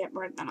somewhere or I get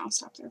bored, then I'll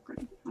stop the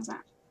recording. How's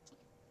that?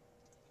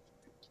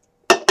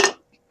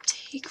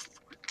 Take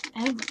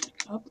forever to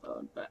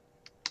upload, but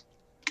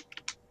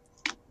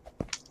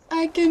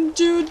I can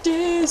do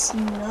this!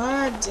 No,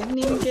 I didn't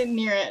even get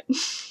near it.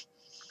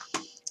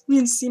 You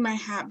can see my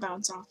hat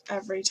bounce off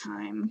every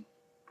time.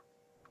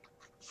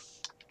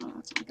 Oh,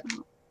 that's not gonna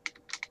help.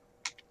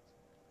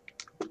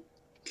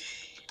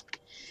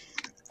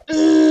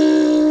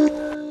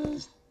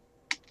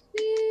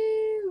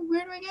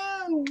 Where do I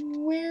go?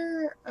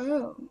 Where?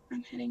 Oh,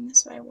 I'm heading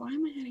this way. Why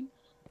am I heading?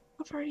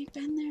 I've already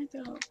been there,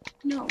 though.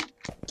 No.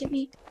 Get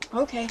me.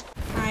 Okay.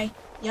 Hi.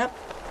 Yep.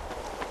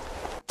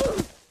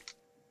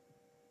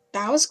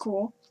 That was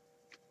cool.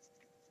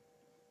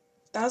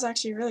 That was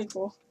actually really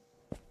cool.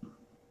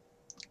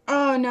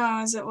 Oh,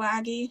 no. Is it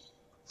laggy?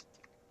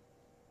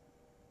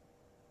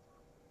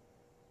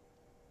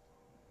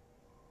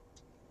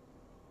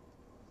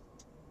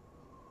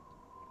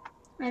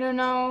 I don't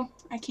know.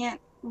 I can't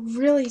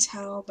really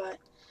tell, but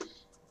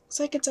looks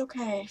like it's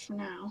okay for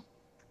now.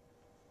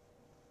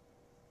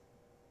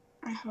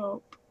 I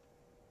hope.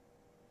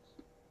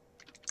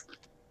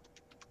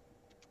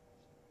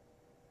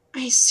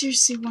 I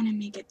seriously want to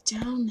make it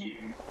down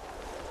there.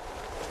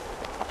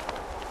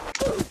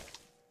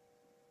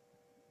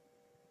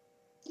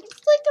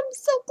 It's like I'm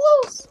so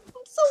close.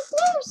 I'm so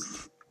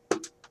close.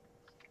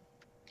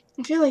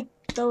 I feel like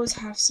those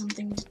have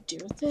something to do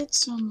with it,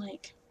 so I'm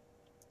like,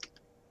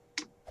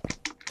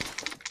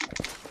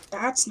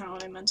 that's not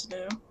what I meant to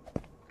do.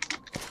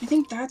 I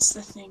think that's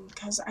the thing,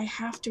 because I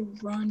have to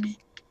run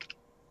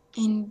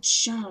and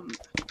jump.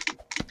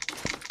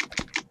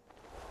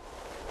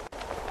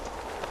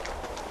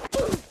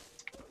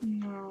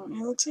 No,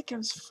 it looks like I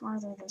was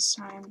farther this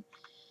time.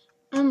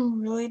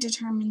 I'm really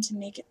determined to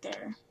make it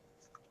there.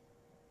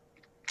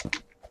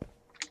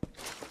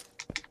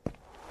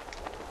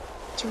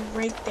 To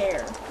right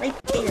there.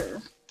 Right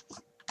there.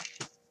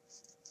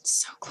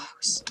 So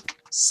close.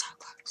 So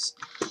close.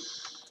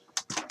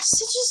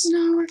 It's just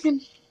not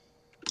working.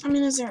 I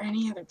mean, is there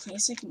any other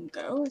place I can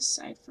go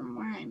aside from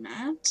where I'm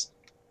at?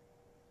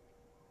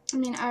 I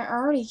mean, I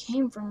already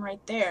came from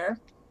right there.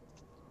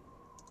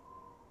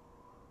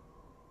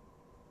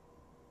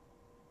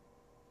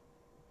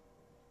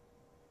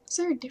 Is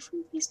there a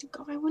different place to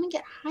go? I want to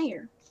get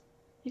higher.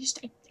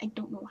 I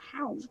don't know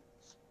how.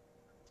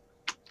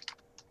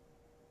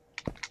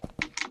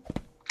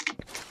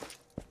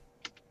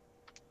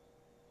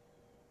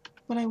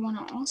 what I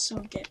want to also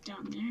get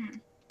down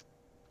there.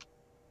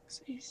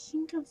 So I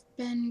think I've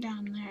been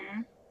down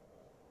there.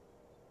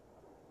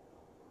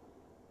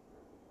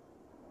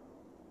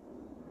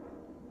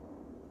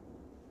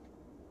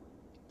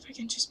 If I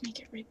can just make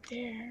it right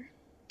there.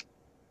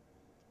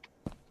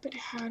 But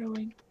how do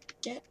I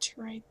get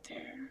right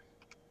there?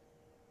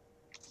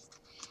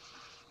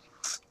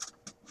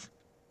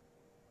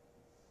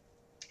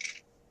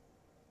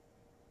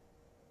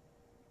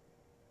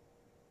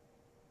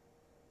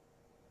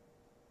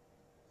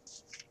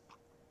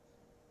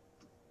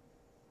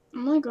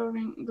 I'm like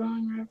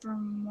going over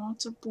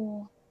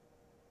multiple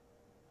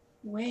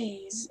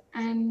ways,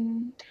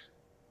 and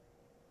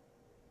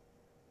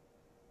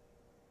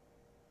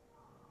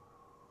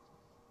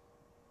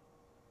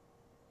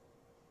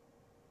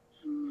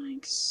I'm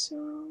like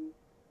so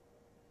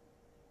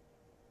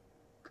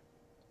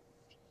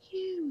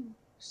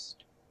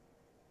confused.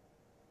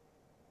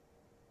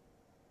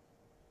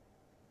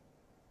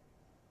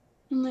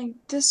 And like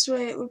this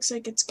way it looks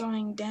like it's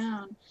going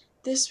down.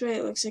 This way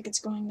it looks like it's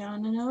going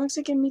down, and it looks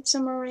like it meets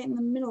somewhere right in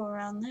the middle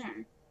around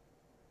there.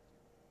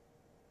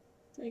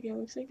 Like it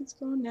looks like it's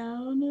going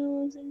down, it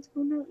looks like it's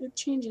going down. It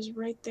changes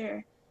right there.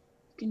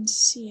 You can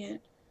see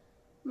it.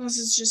 Unless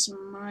it's just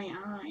my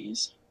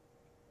eyes.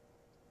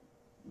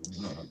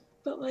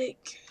 But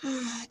like,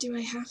 do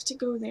I have to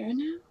go there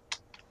now?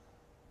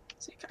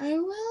 It's like, I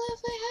will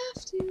if I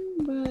have to,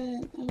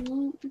 but I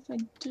won't if I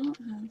don't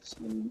have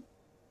to.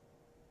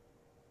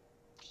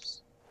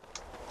 Just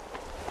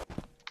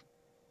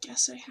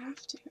guess I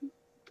have to.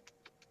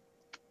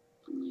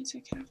 Only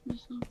took half my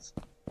health.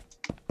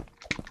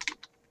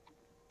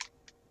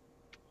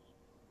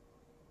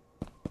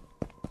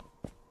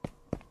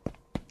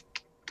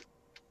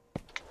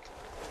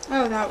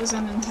 Oh, that was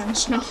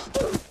unintentional.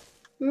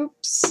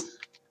 Oops.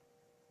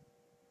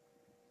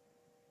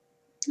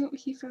 Oh,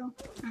 he fell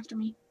after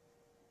me.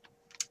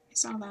 I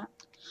saw that.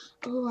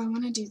 Oh, I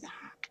want to do that.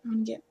 I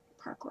want to get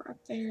parkour up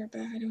there,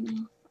 but I don't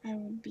know if I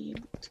would be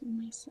able to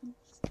myself.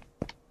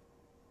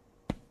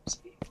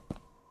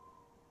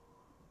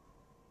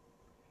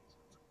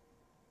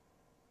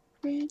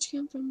 Rage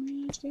come from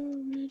rage, go,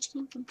 rage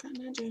come from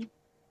Cotton Joe.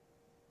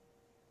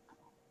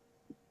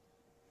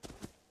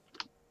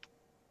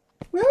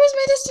 Where was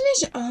my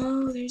destination?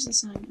 Oh, there's the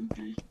sign.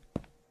 Okay.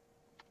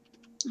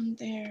 I'm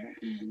there,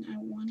 and I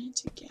wanted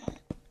to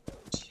get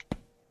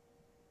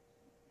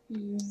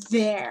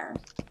there.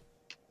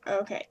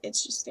 Okay,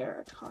 it's just there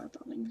are taller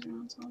buildings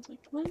around, so I was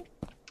like, what?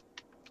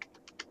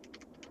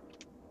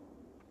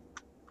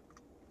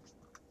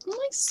 I'm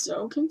like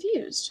so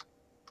confused.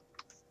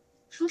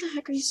 How the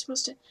heck are you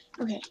supposed to...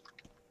 Okay.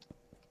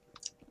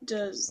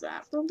 Does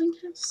that building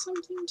have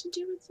something to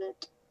do with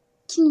it?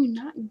 Can you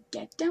not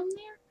get down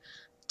there?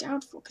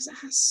 Doubtful, because it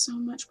has so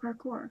much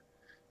parkour.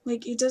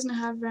 Like, it doesn't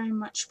have very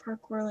much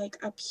parkour, like,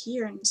 up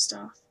here and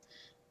stuff.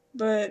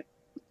 But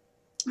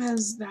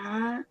has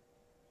that,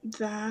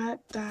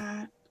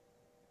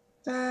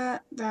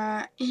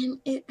 and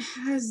it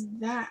has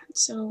that.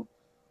 So,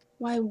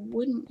 why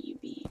wouldn't you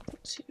be able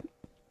to?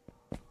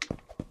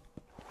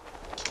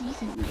 Can you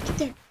even make it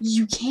there?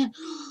 You can.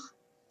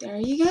 There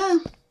you go.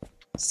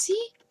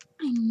 See?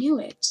 I knew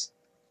it.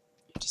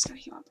 I just gotta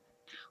heal up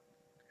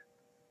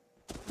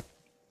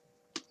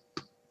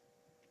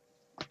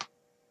now.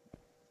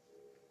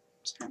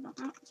 Sorry about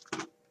that.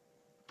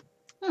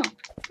 Oh,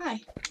 hi.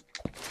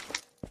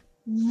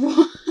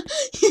 What?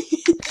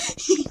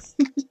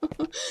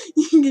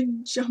 You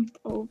can jump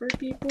over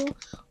people?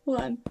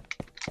 Hold on.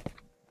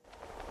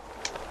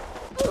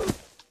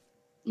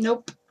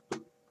 Nope.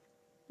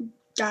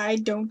 Guy,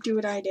 don't do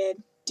what I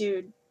did.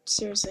 Dude,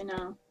 seriously,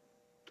 no.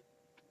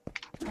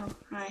 Oh,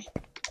 hi.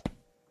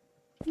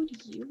 What are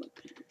you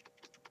looking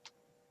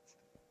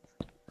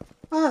at?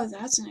 Oh,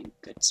 that's in a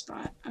good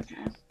spot.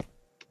 Okay.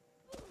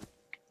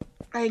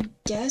 I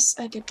guess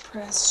I could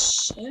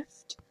press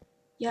shift.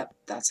 Yep,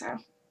 that's how.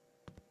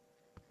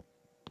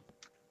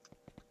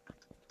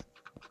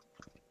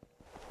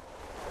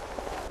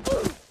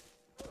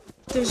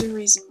 There's a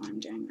reason why I'm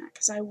doing that,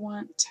 because I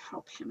want to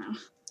help him out.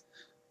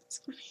 That's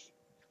funny.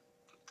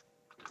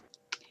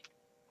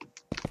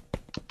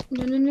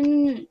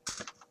 No.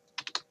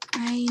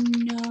 I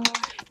know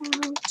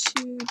how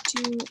to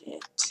do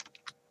it.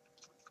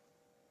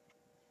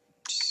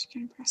 Just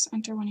gonna press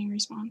enter when he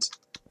respawns.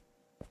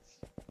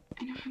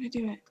 I know how to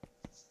do it.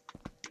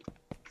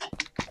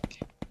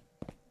 Okay.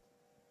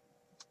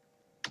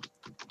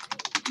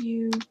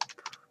 You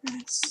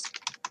press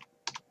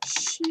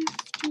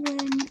shift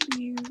when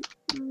you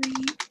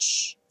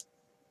reach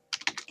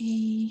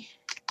a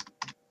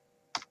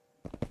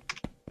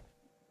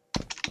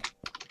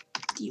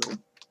deal.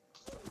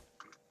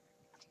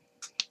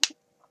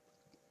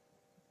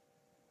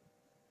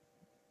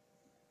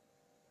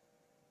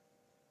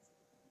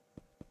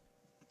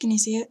 Can you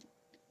see it?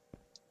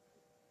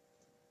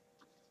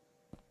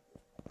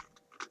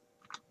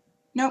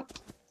 Nope.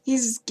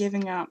 He's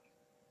giving up.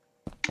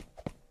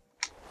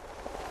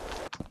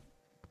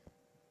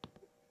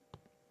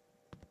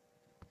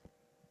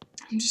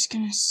 I'm just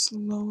gonna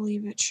slowly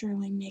but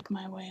surely make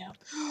my way up.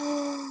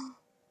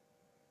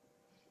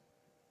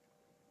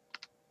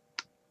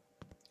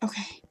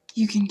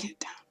 You can get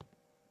down.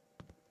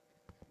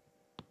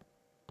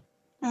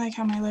 I like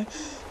how my leg...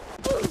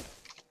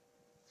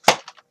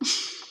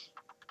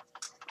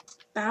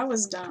 That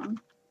was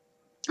dumb.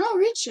 I'll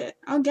reach it.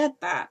 I'll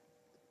get that.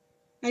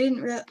 I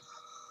didn't really...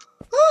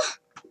 Oh!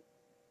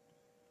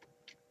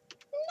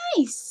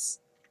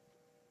 Nice!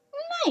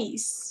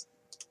 Nice!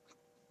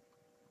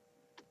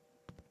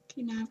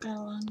 Okay, now I've got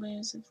a long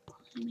ways of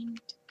climbing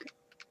to go.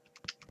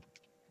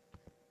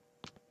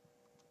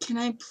 Can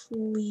I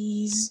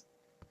please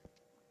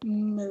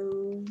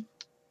move?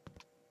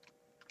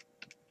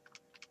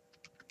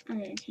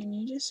 Okay, can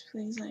you just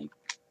please, like...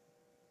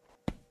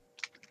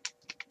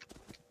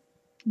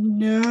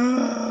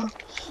 No!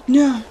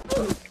 No!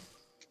 Oh.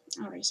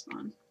 I'll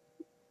respawn.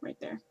 Right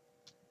there.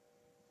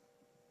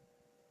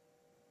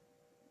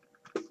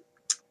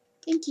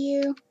 Thank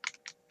you.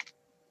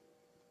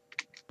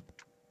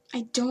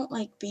 I don't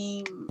like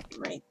being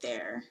right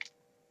there.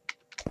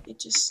 It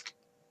just...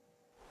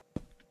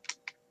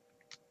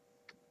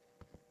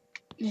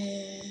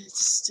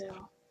 It's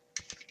still...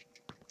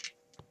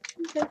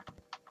 Okay.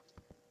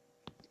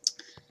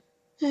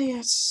 I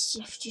got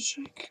stuff to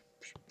check.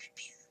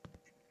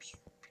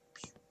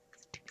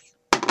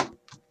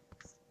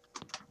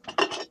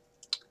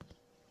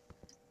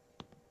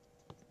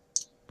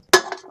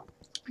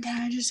 Yeah,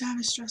 I just have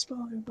a stress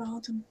ball or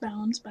ball to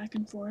bounce back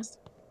and forth.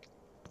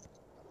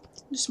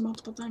 Just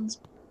multiple things.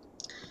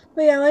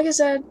 But yeah, like I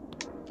said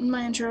in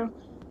my intro,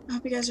 I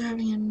hope you guys are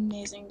having an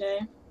amazing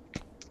day.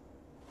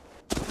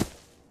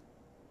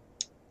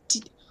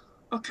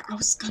 Okay, I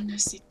was gonna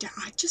say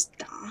die. Just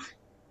die.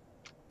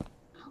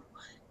 Oh,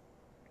 what?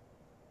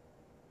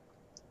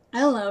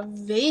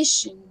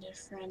 Elevation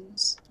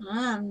difference.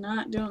 I'm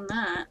not doing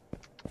that.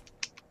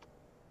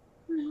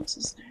 What else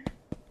is there?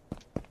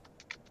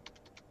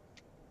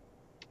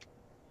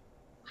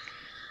 Wow,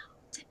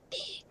 it's a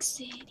big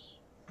city.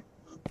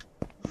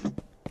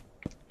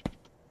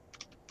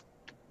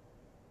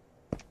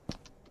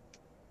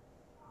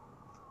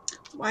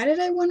 Why did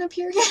I one up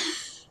here again?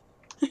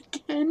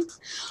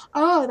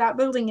 Oh, that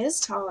building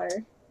is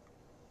taller.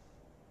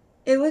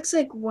 It looks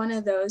like one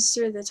of those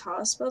are the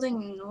tallest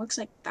building, and it looks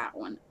like that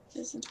one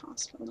is the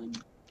tallest building.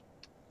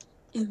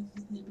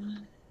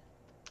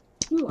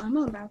 Ooh, I'm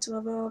about to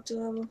level up to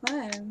level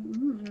 5.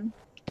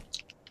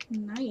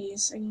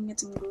 Nice. I can get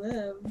some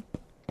glove.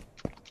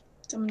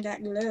 Some of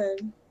that glove.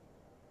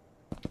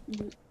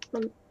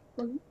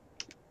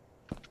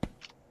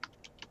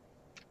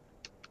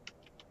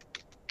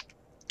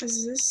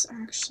 Is this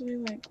actually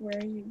like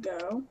where you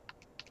go?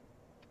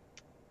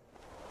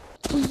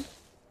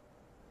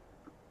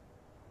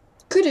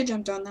 Could have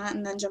jumped on that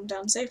and then jumped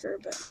down safer,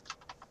 but...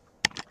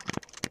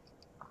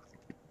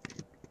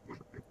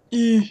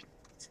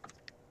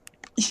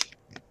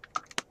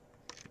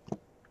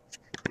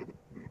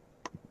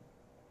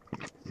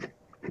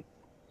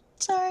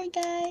 Sorry,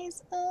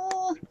 guys.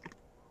 Oh.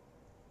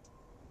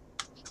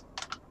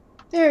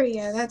 There we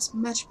go. That's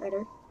much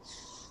better.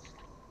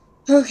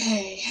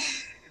 Okay.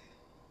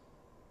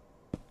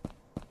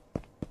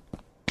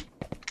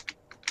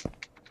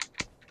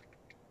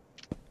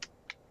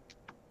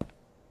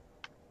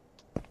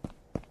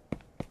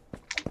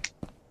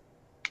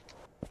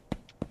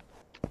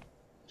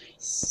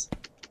 Nice.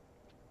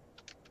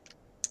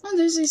 Oh,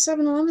 there's a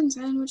 7-Eleven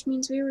sign, which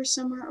means we were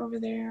somewhere over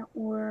there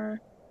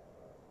or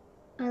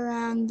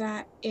around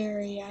that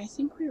area. I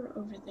think we were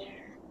over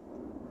there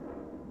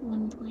at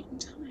one point in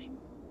time.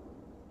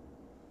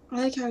 I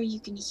like how you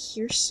can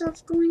hear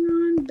stuff going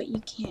on, but you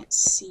can't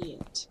see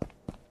it.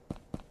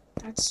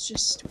 That's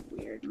just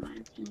weird in my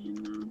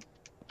opinion, though.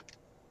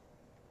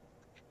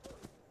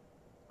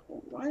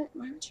 What?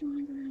 Why would you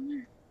want to go down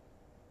there?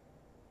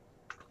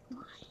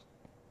 Why?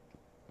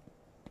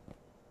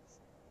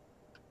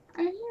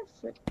 I hear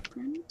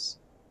footprints.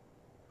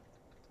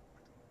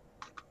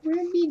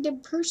 Where be the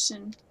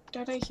person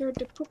that I hear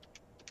the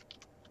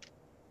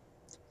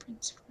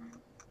footprints from?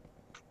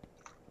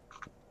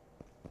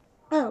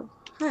 Oh,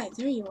 hi,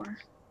 there you are.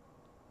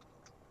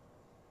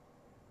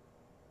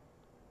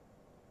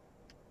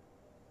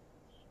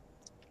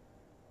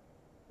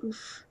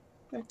 Oof,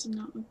 that did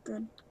not look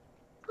good.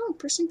 Oh,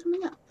 person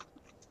coming up.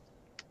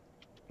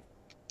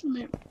 I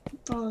might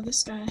follow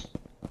this guy.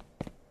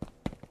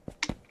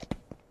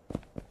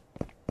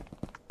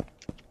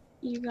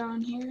 You go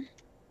in here?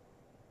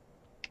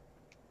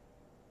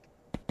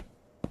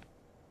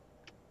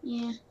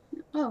 Yeah.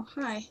 Oh,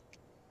 hi.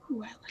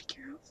 Ooh, I like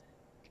your outfit.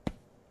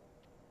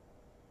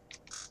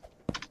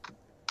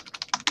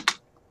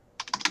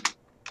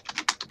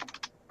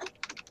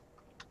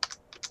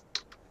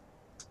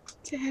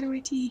 Say hi to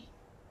IT.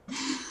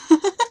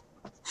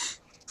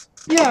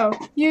 Yo,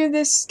 you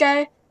this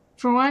guy,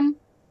 for one,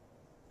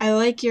 I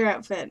like your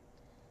outfit.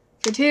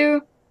 For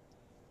two,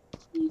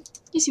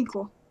 you seem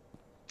cool.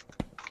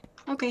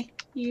 Okay,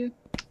 you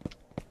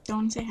don't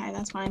want to say hi,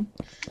 that's fine.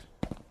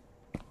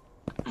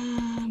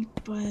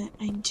 But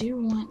I do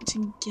want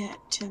to get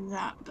to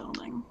that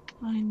building.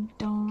 I'm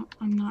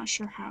not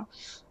sure how.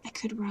 I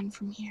could run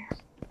from here.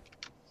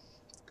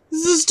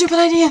 This is a stupid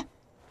idea!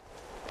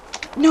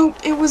 Nope,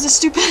 it was a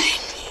stupid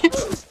idea.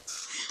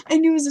 I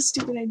knew it was a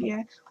stupid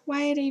idea.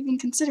 Why did I even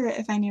consider it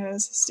if I knew it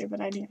was a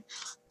stupid idea?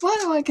 Why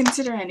do I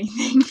consider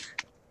anything?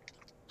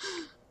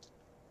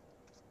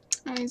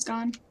 Oh, he's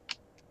gone.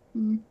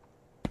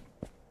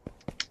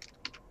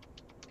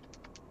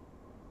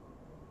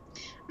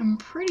 I'm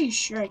pretty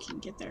sure I can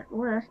get there.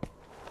 Or,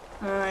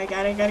 I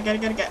got it.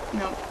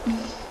 No.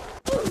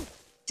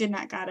 Did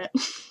not got it.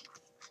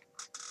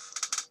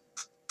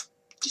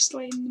 Just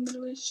like in the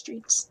middle of the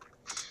streets.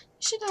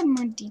 Should have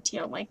more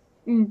detail, like,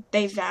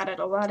 they've added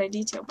a lot of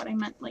detail, but I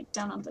meant, like,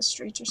 down on the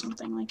streets or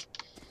something, like,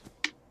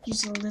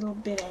 use a little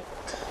bit of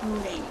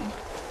coding.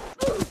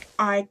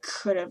 I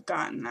could have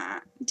gotten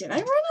that. Did I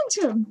run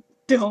into a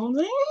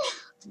building?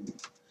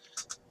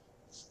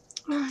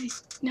 Oh,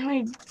 now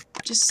I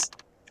just...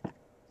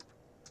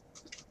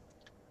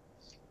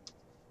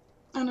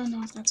 I don't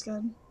know if that's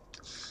good.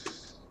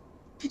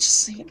 I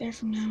just leave it there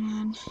from now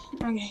on.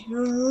 Okay.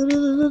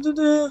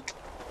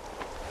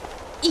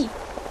 E!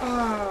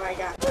 Oh, I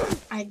got that.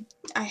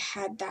 I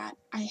had that.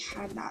 I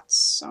had that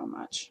so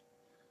much.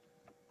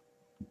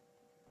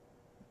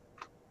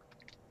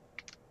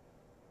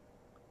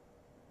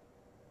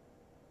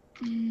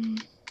 I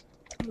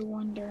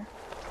wonder.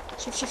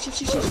 Shift.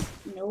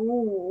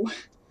 No.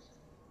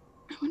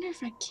 I wonder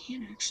if I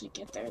can actually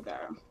get there,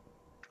 though.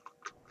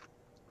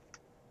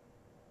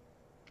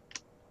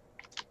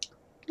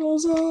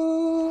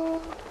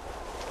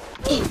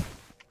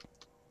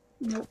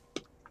 Nope.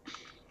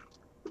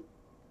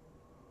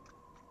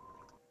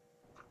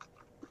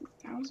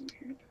 That was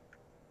weird.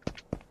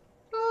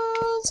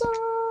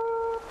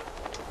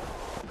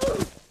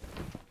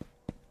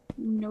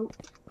 Nope.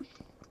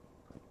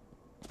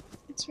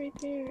 It's right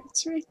there.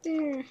 It's right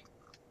there.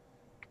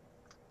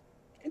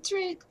 It's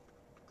right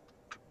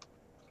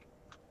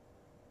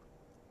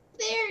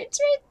there. It's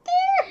right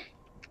there.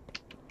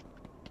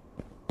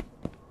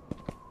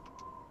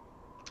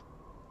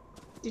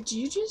 Did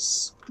you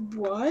just...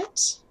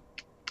 what?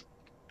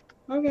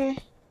 Okay.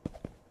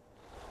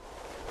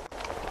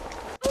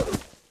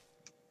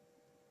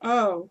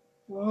 Oh.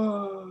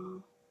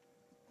 Whoa.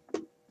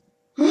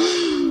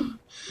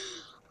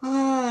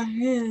 Ah,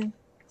 yeah.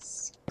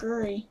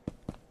 Scurry.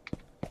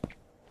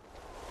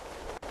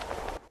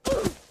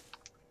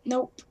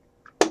 Nope.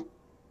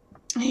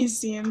 I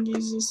see him.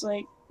 He's just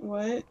like,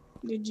 what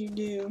did you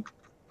do?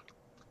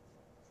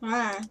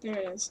 Ah, there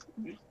it is.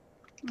 Okay.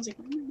 I was like,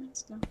 where did my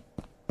mouse go?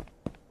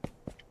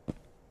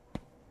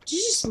 Did you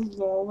just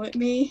lol at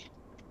me?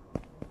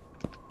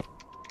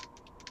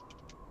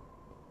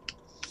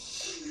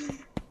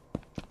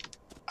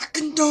 I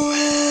can do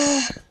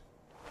it!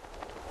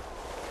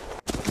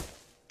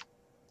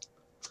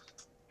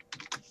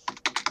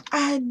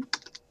 I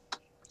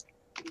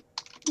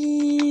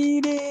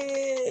need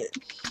it.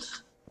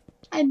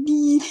 I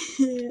need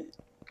it.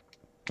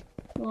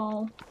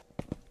 Lol.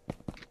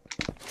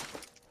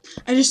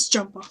 I just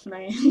jump off and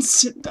I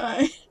instant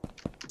die.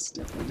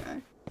 Instantly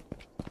die.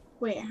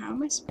 Wait, how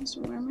am I supposed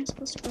to, where am I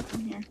supposed to go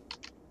from here?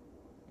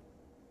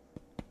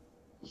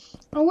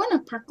 I want to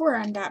parkour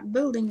on that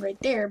building right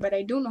there, but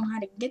I don't know how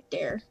to get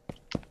there.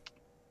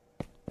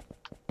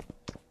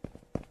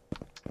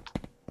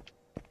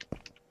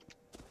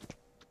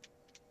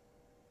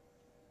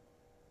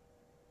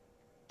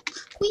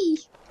 Whee!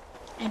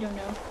 I don't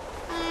know.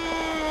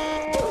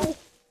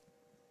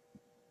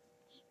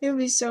 It would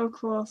be so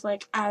cool if,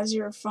 like, as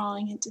you're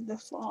falling, it did the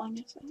falling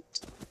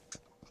effect.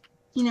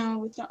 You know,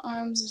 with the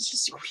arms, it's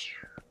just,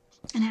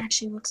 and it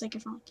actually looks like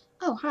you're falling.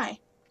 Oh, hi.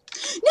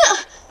 No!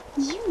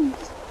 You...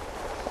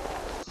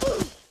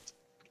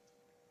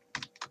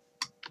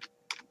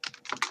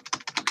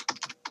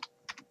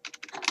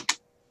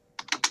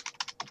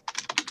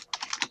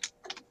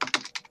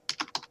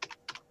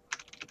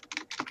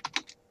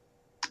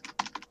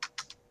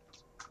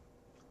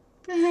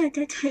 The heck,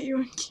 I got you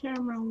on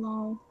camera,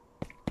 lol.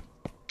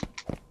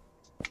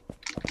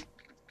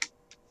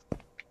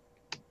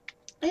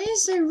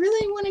 I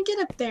really want to get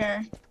up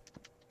there.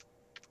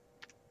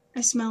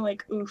 I smell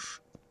like oof.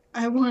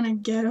 I want to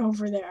get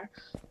over there.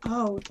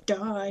 Oh,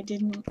 duh, I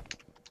didn't.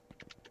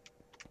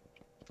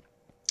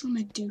 I'm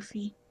a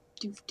doofy.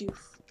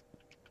 Doof.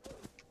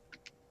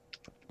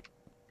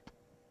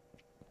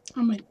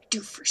 I'm a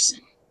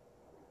dooferson.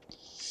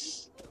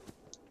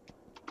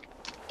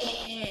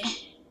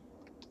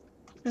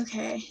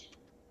 Okay.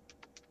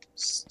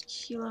 Just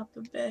heal up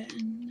a bit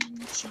and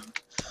then jump.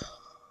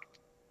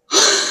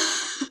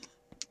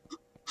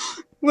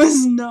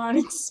 Was not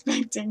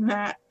expecting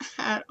that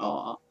at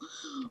all.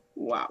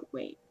 Wow,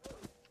 wait.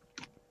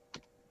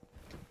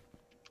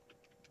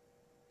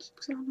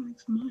 Sounds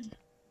like mine.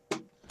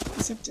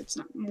 Except it's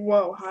not.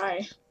 Whoa,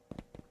 hi.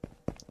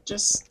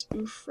 Just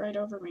oof right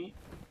over me.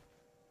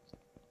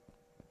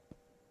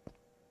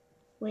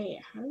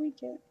 Wait, how do we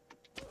get?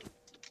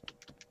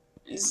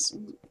 Is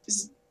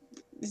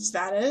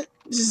that it?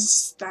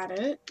 Is that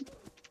it?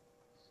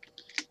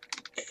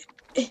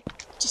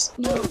 Just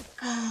no.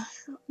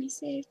 Help me,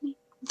 save me.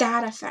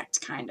 That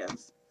effect, kind of.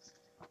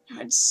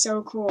 It's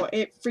so cool.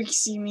 It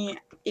freaks me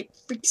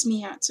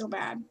out so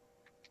bad.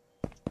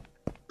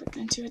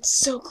 into. It's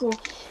so cool.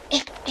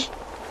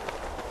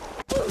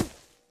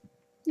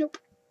 Nope.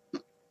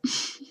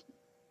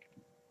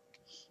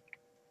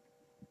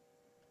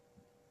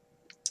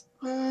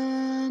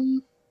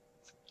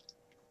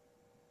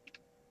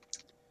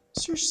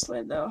 Search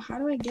slid though. How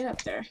do I get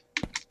up there?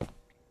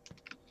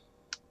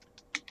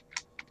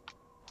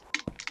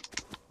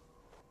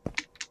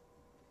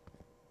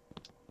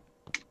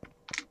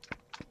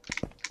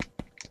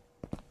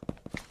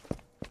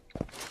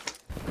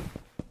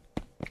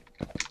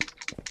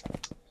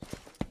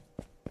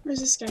 Where's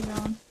this guy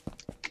going?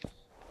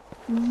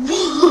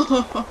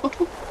 Whoa!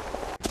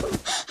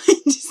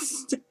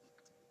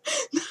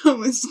 That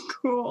was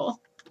cool.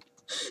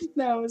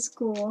 That was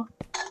cool.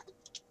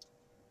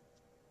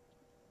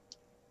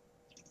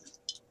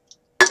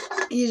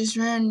 He just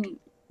ran,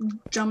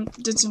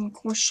 jumped, did some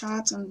cool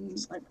shots, and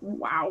was like,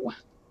 wow.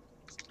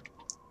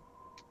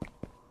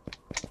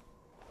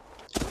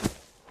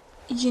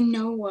 You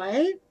know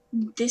what?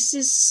 This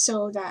is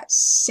so that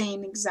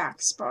same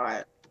exact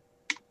spot.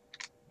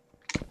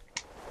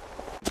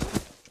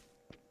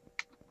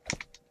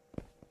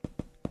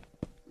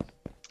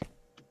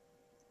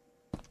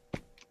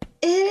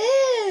 It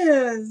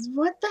is!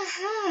 What the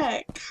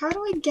heck? How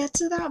do I get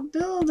to that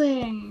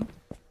building?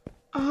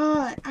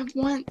 I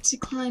want to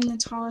climb the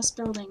tallest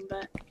building,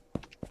 but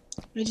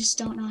I just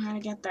don't know how to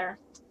get there.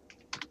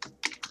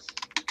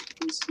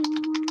 So,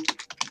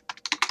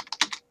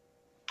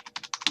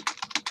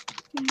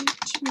 get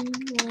to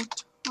the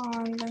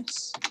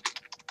tallest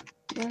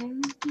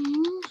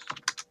building.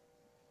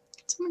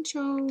 Someone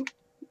show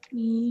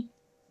me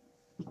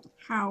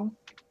how.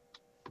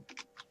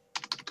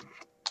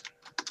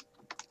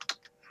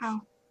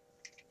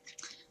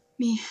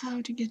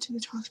 How to get to the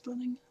tallest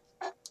building.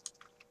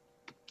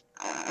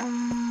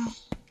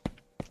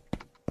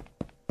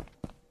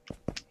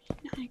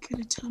 I could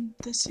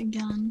attempt this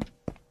again.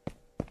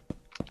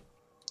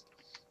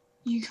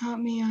 You caught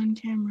me on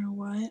camera,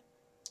 what?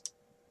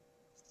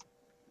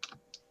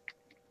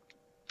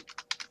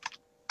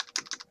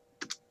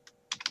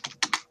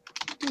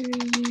 Do you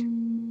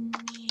mean?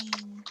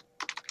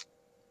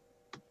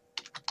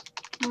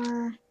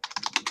 Were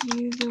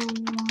you the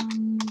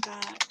one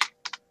that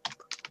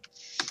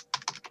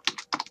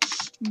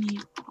pushed me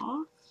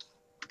off?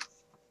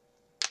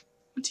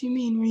 What do you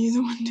mean? Were you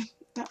the one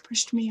that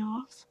pushed me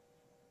off?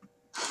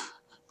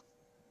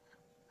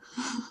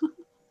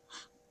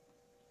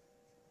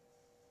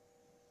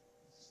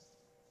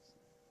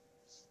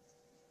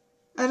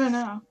 I don't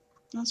know.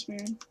 That's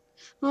weird.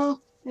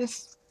 Well,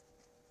 if...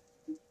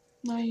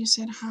 No, you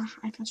said, ha,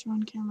 I caught you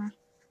on camera.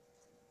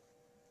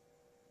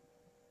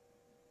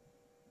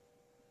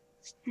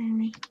 Hear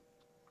me?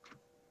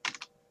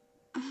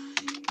 I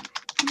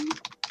don't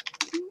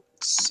think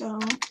so.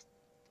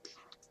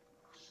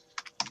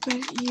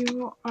 But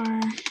you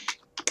are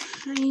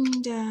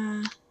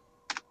kinda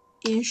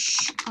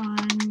ish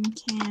on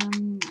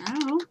cam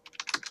now. I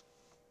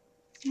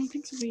don't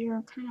think so, but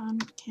you're kinda on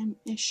cam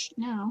ish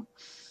now.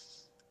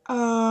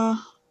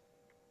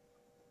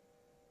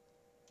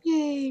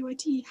 Yay,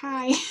 YT,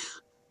 hi.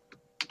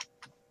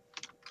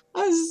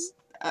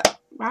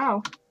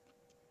 Wow.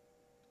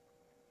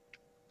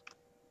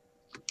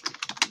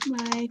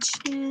 My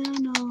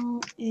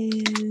channel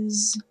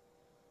is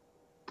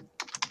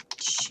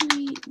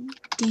Cheat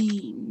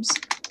Games.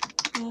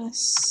 The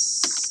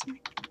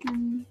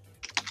second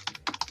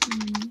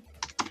one.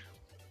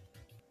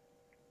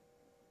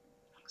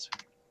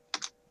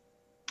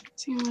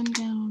 Second one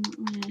down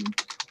when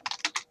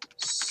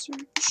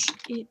search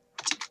it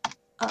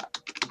up.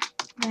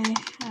 I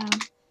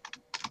have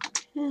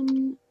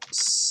 10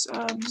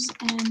 subs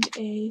and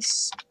a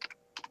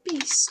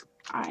space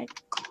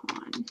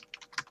icon.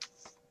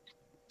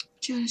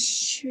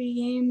 Just Tree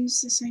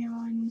Games, the second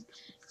one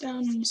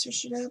down when you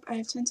search it up. I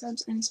have 10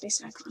 subs and a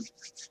space icon.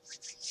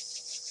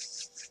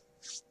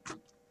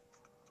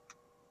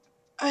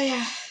 Oh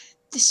yeah,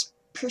 this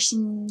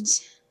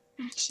person's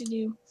actually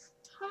do.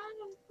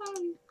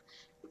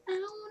 I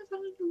don't want to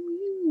follow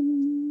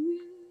you.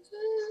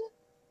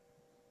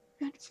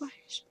 Red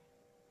fires.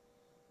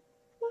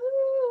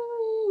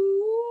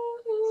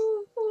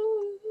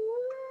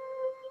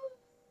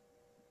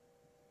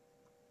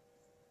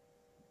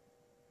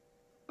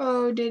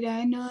 Oh, did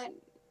I not?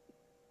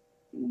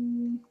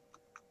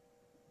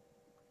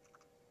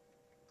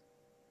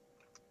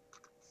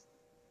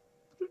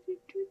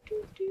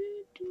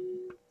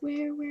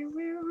 Where are you?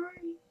 Where are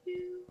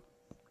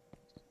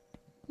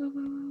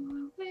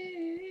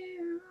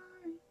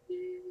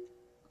you?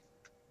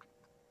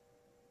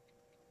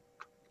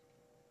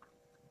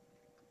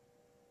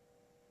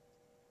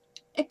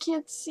 I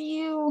can't see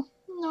you.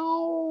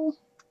 No.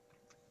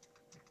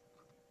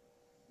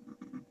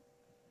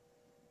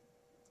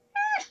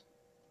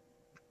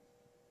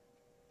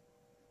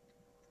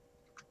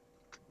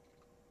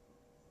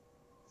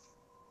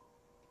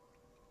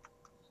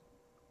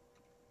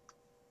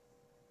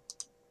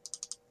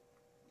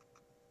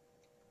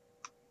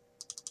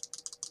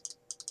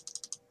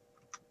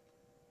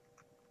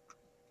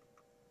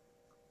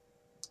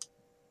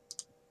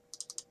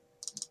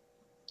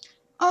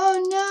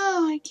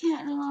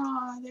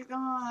 Aw, they're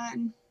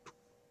gone.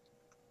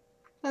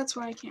 That's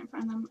why I can't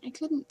find them. I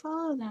couldn't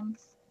follow them.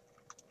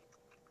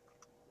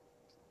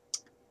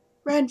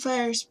 Red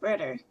fire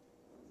spreader.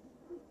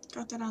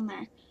 Got that on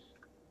there.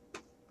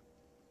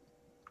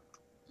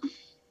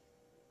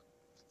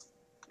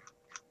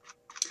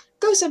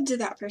 Go sub to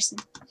that person.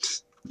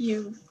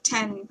 You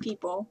 10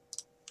 people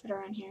that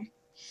are on here.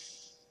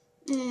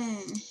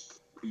 I'm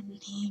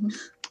lame.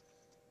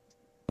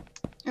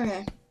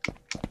 Okay.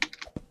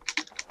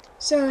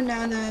 So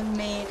now that I've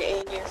made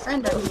a new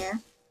friend on here,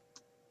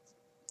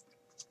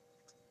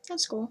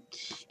 that's cool.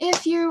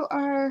 If you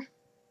are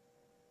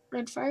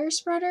Red Fire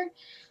Spreader,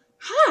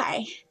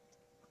 hi!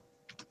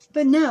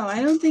 But no,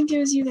 I don't think it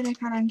was you that I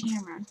caught on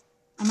camera.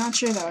 I'm not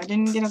sure though, I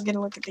didn't get a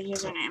look at the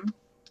username.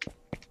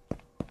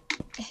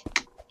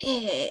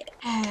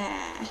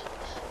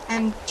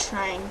 I'm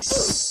trying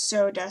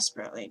so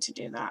desperately to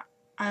do that.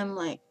 I'm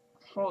like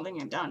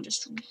holding it down,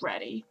 just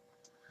ready.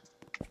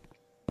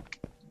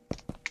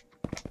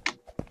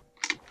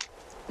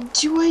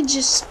 Do I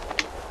just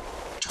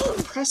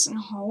press and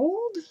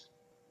hold?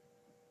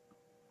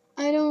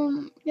 I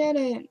don't get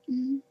it.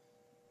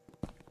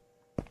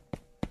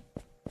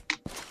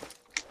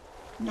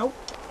 Nope.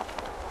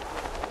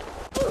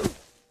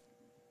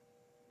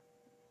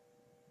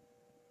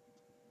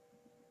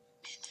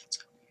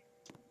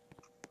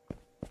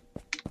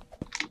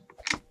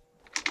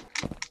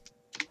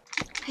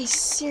 I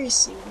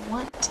seriously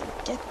want to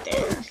get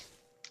there.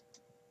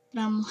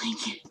 But I'm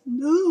like,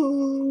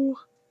 no.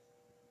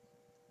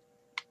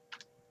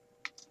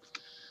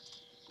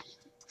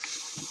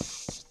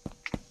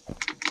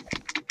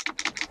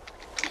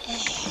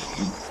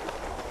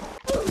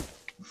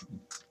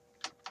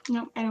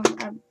 No, I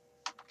don't.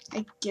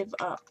 I give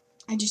up.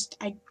 I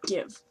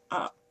give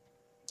up.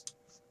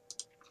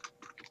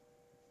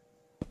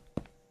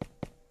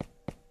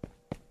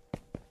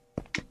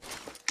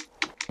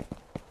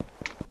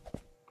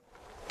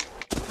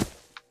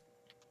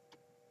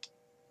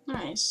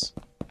 Nice.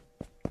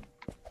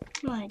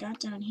 Well, I got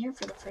down here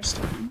for the first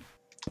time.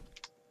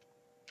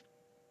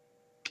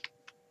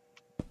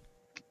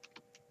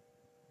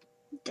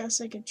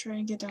 Guess I could try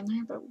and get down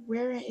there, but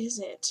where is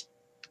it?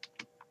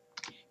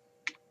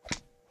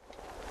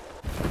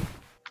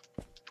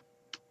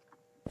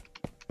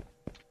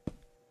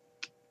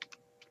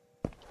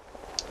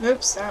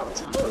 Oops, that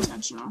was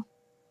unintentional.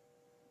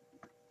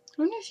 I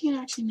wonder if you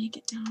can actually make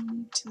it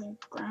down to the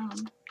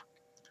ground.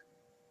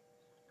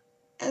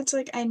 It's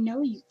like, I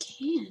know you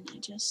can, I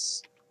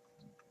just...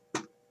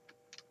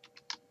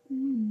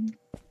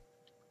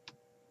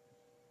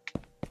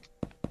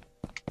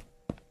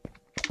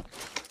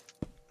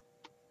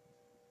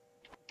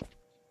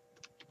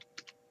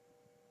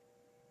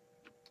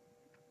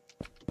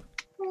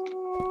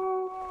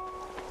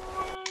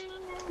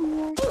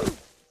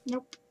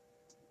 Nope.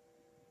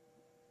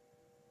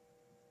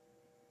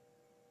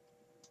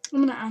 I'm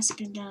gonna ask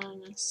again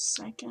in a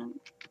second.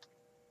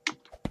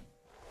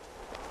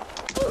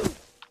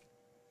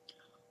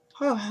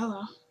 Oh,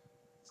 hello.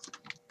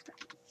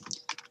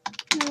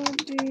 How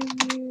do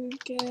you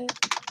get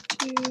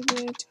to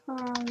the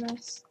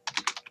tallest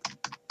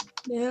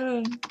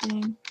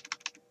building?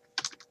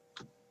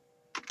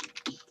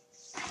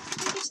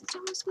 There's the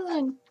tallest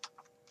building.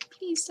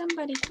 Please,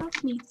 somebody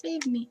help me,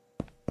 save me.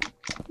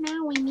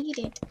 Now we need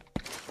it.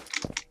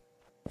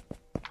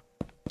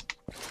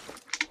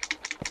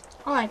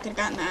 Oh, I could have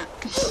gotten that.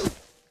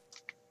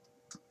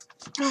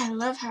 Oh, I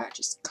love how it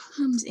just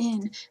comes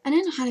in. And I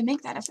know how to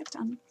make that effect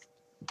on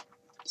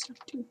stuff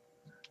too.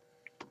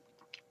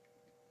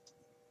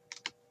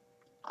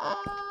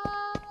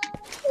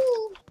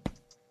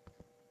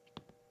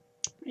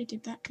 I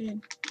did that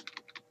good.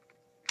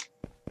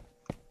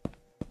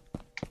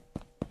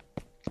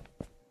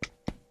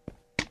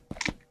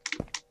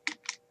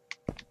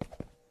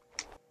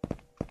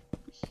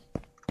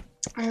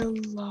 I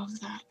love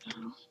that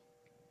though.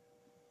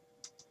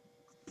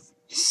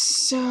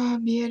 So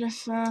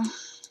beautiful.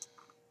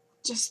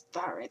 Just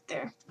that right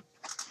there.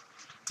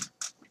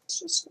 It's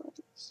just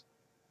gorgeous.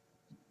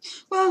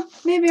 Well,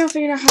 maybe I'll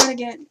figure out how to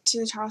get to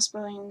the tallest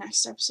building in the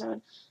next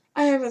episode.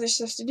 I have other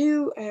stuff to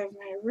do. I have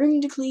my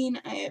room to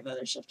clean. I have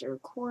other stuff to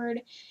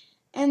record.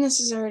 And this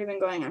has already been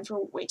going on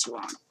for way too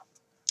long.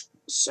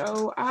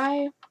 So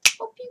I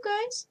hope you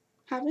guys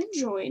have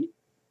enjoyed.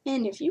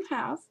 And if you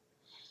have,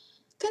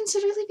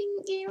 consider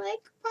leaving a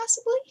like,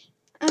 possibly.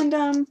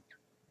 And,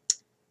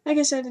 like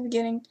I said at the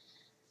beginning,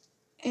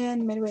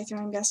 and midway through,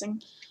 I'm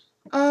guessing,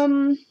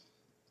 I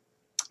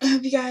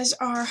hope you guys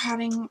are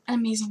having an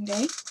amazing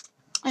day.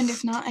 And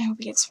if not, I hope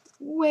it gets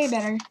way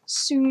better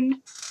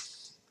soon.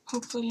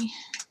 Hopefully.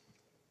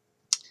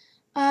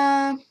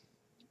 Yeah.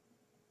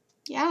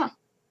 You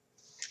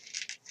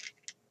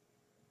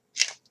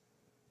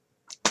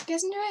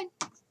guys enjoyed?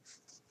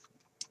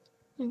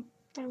 Oh,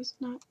 that was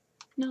not,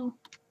 no.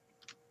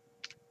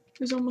 It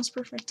was almost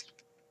perfect.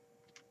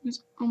 It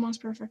was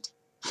almost perfect.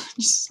 I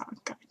just saw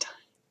it die.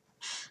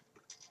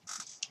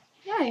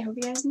 Yeah, I hope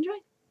you guys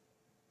enjoyed.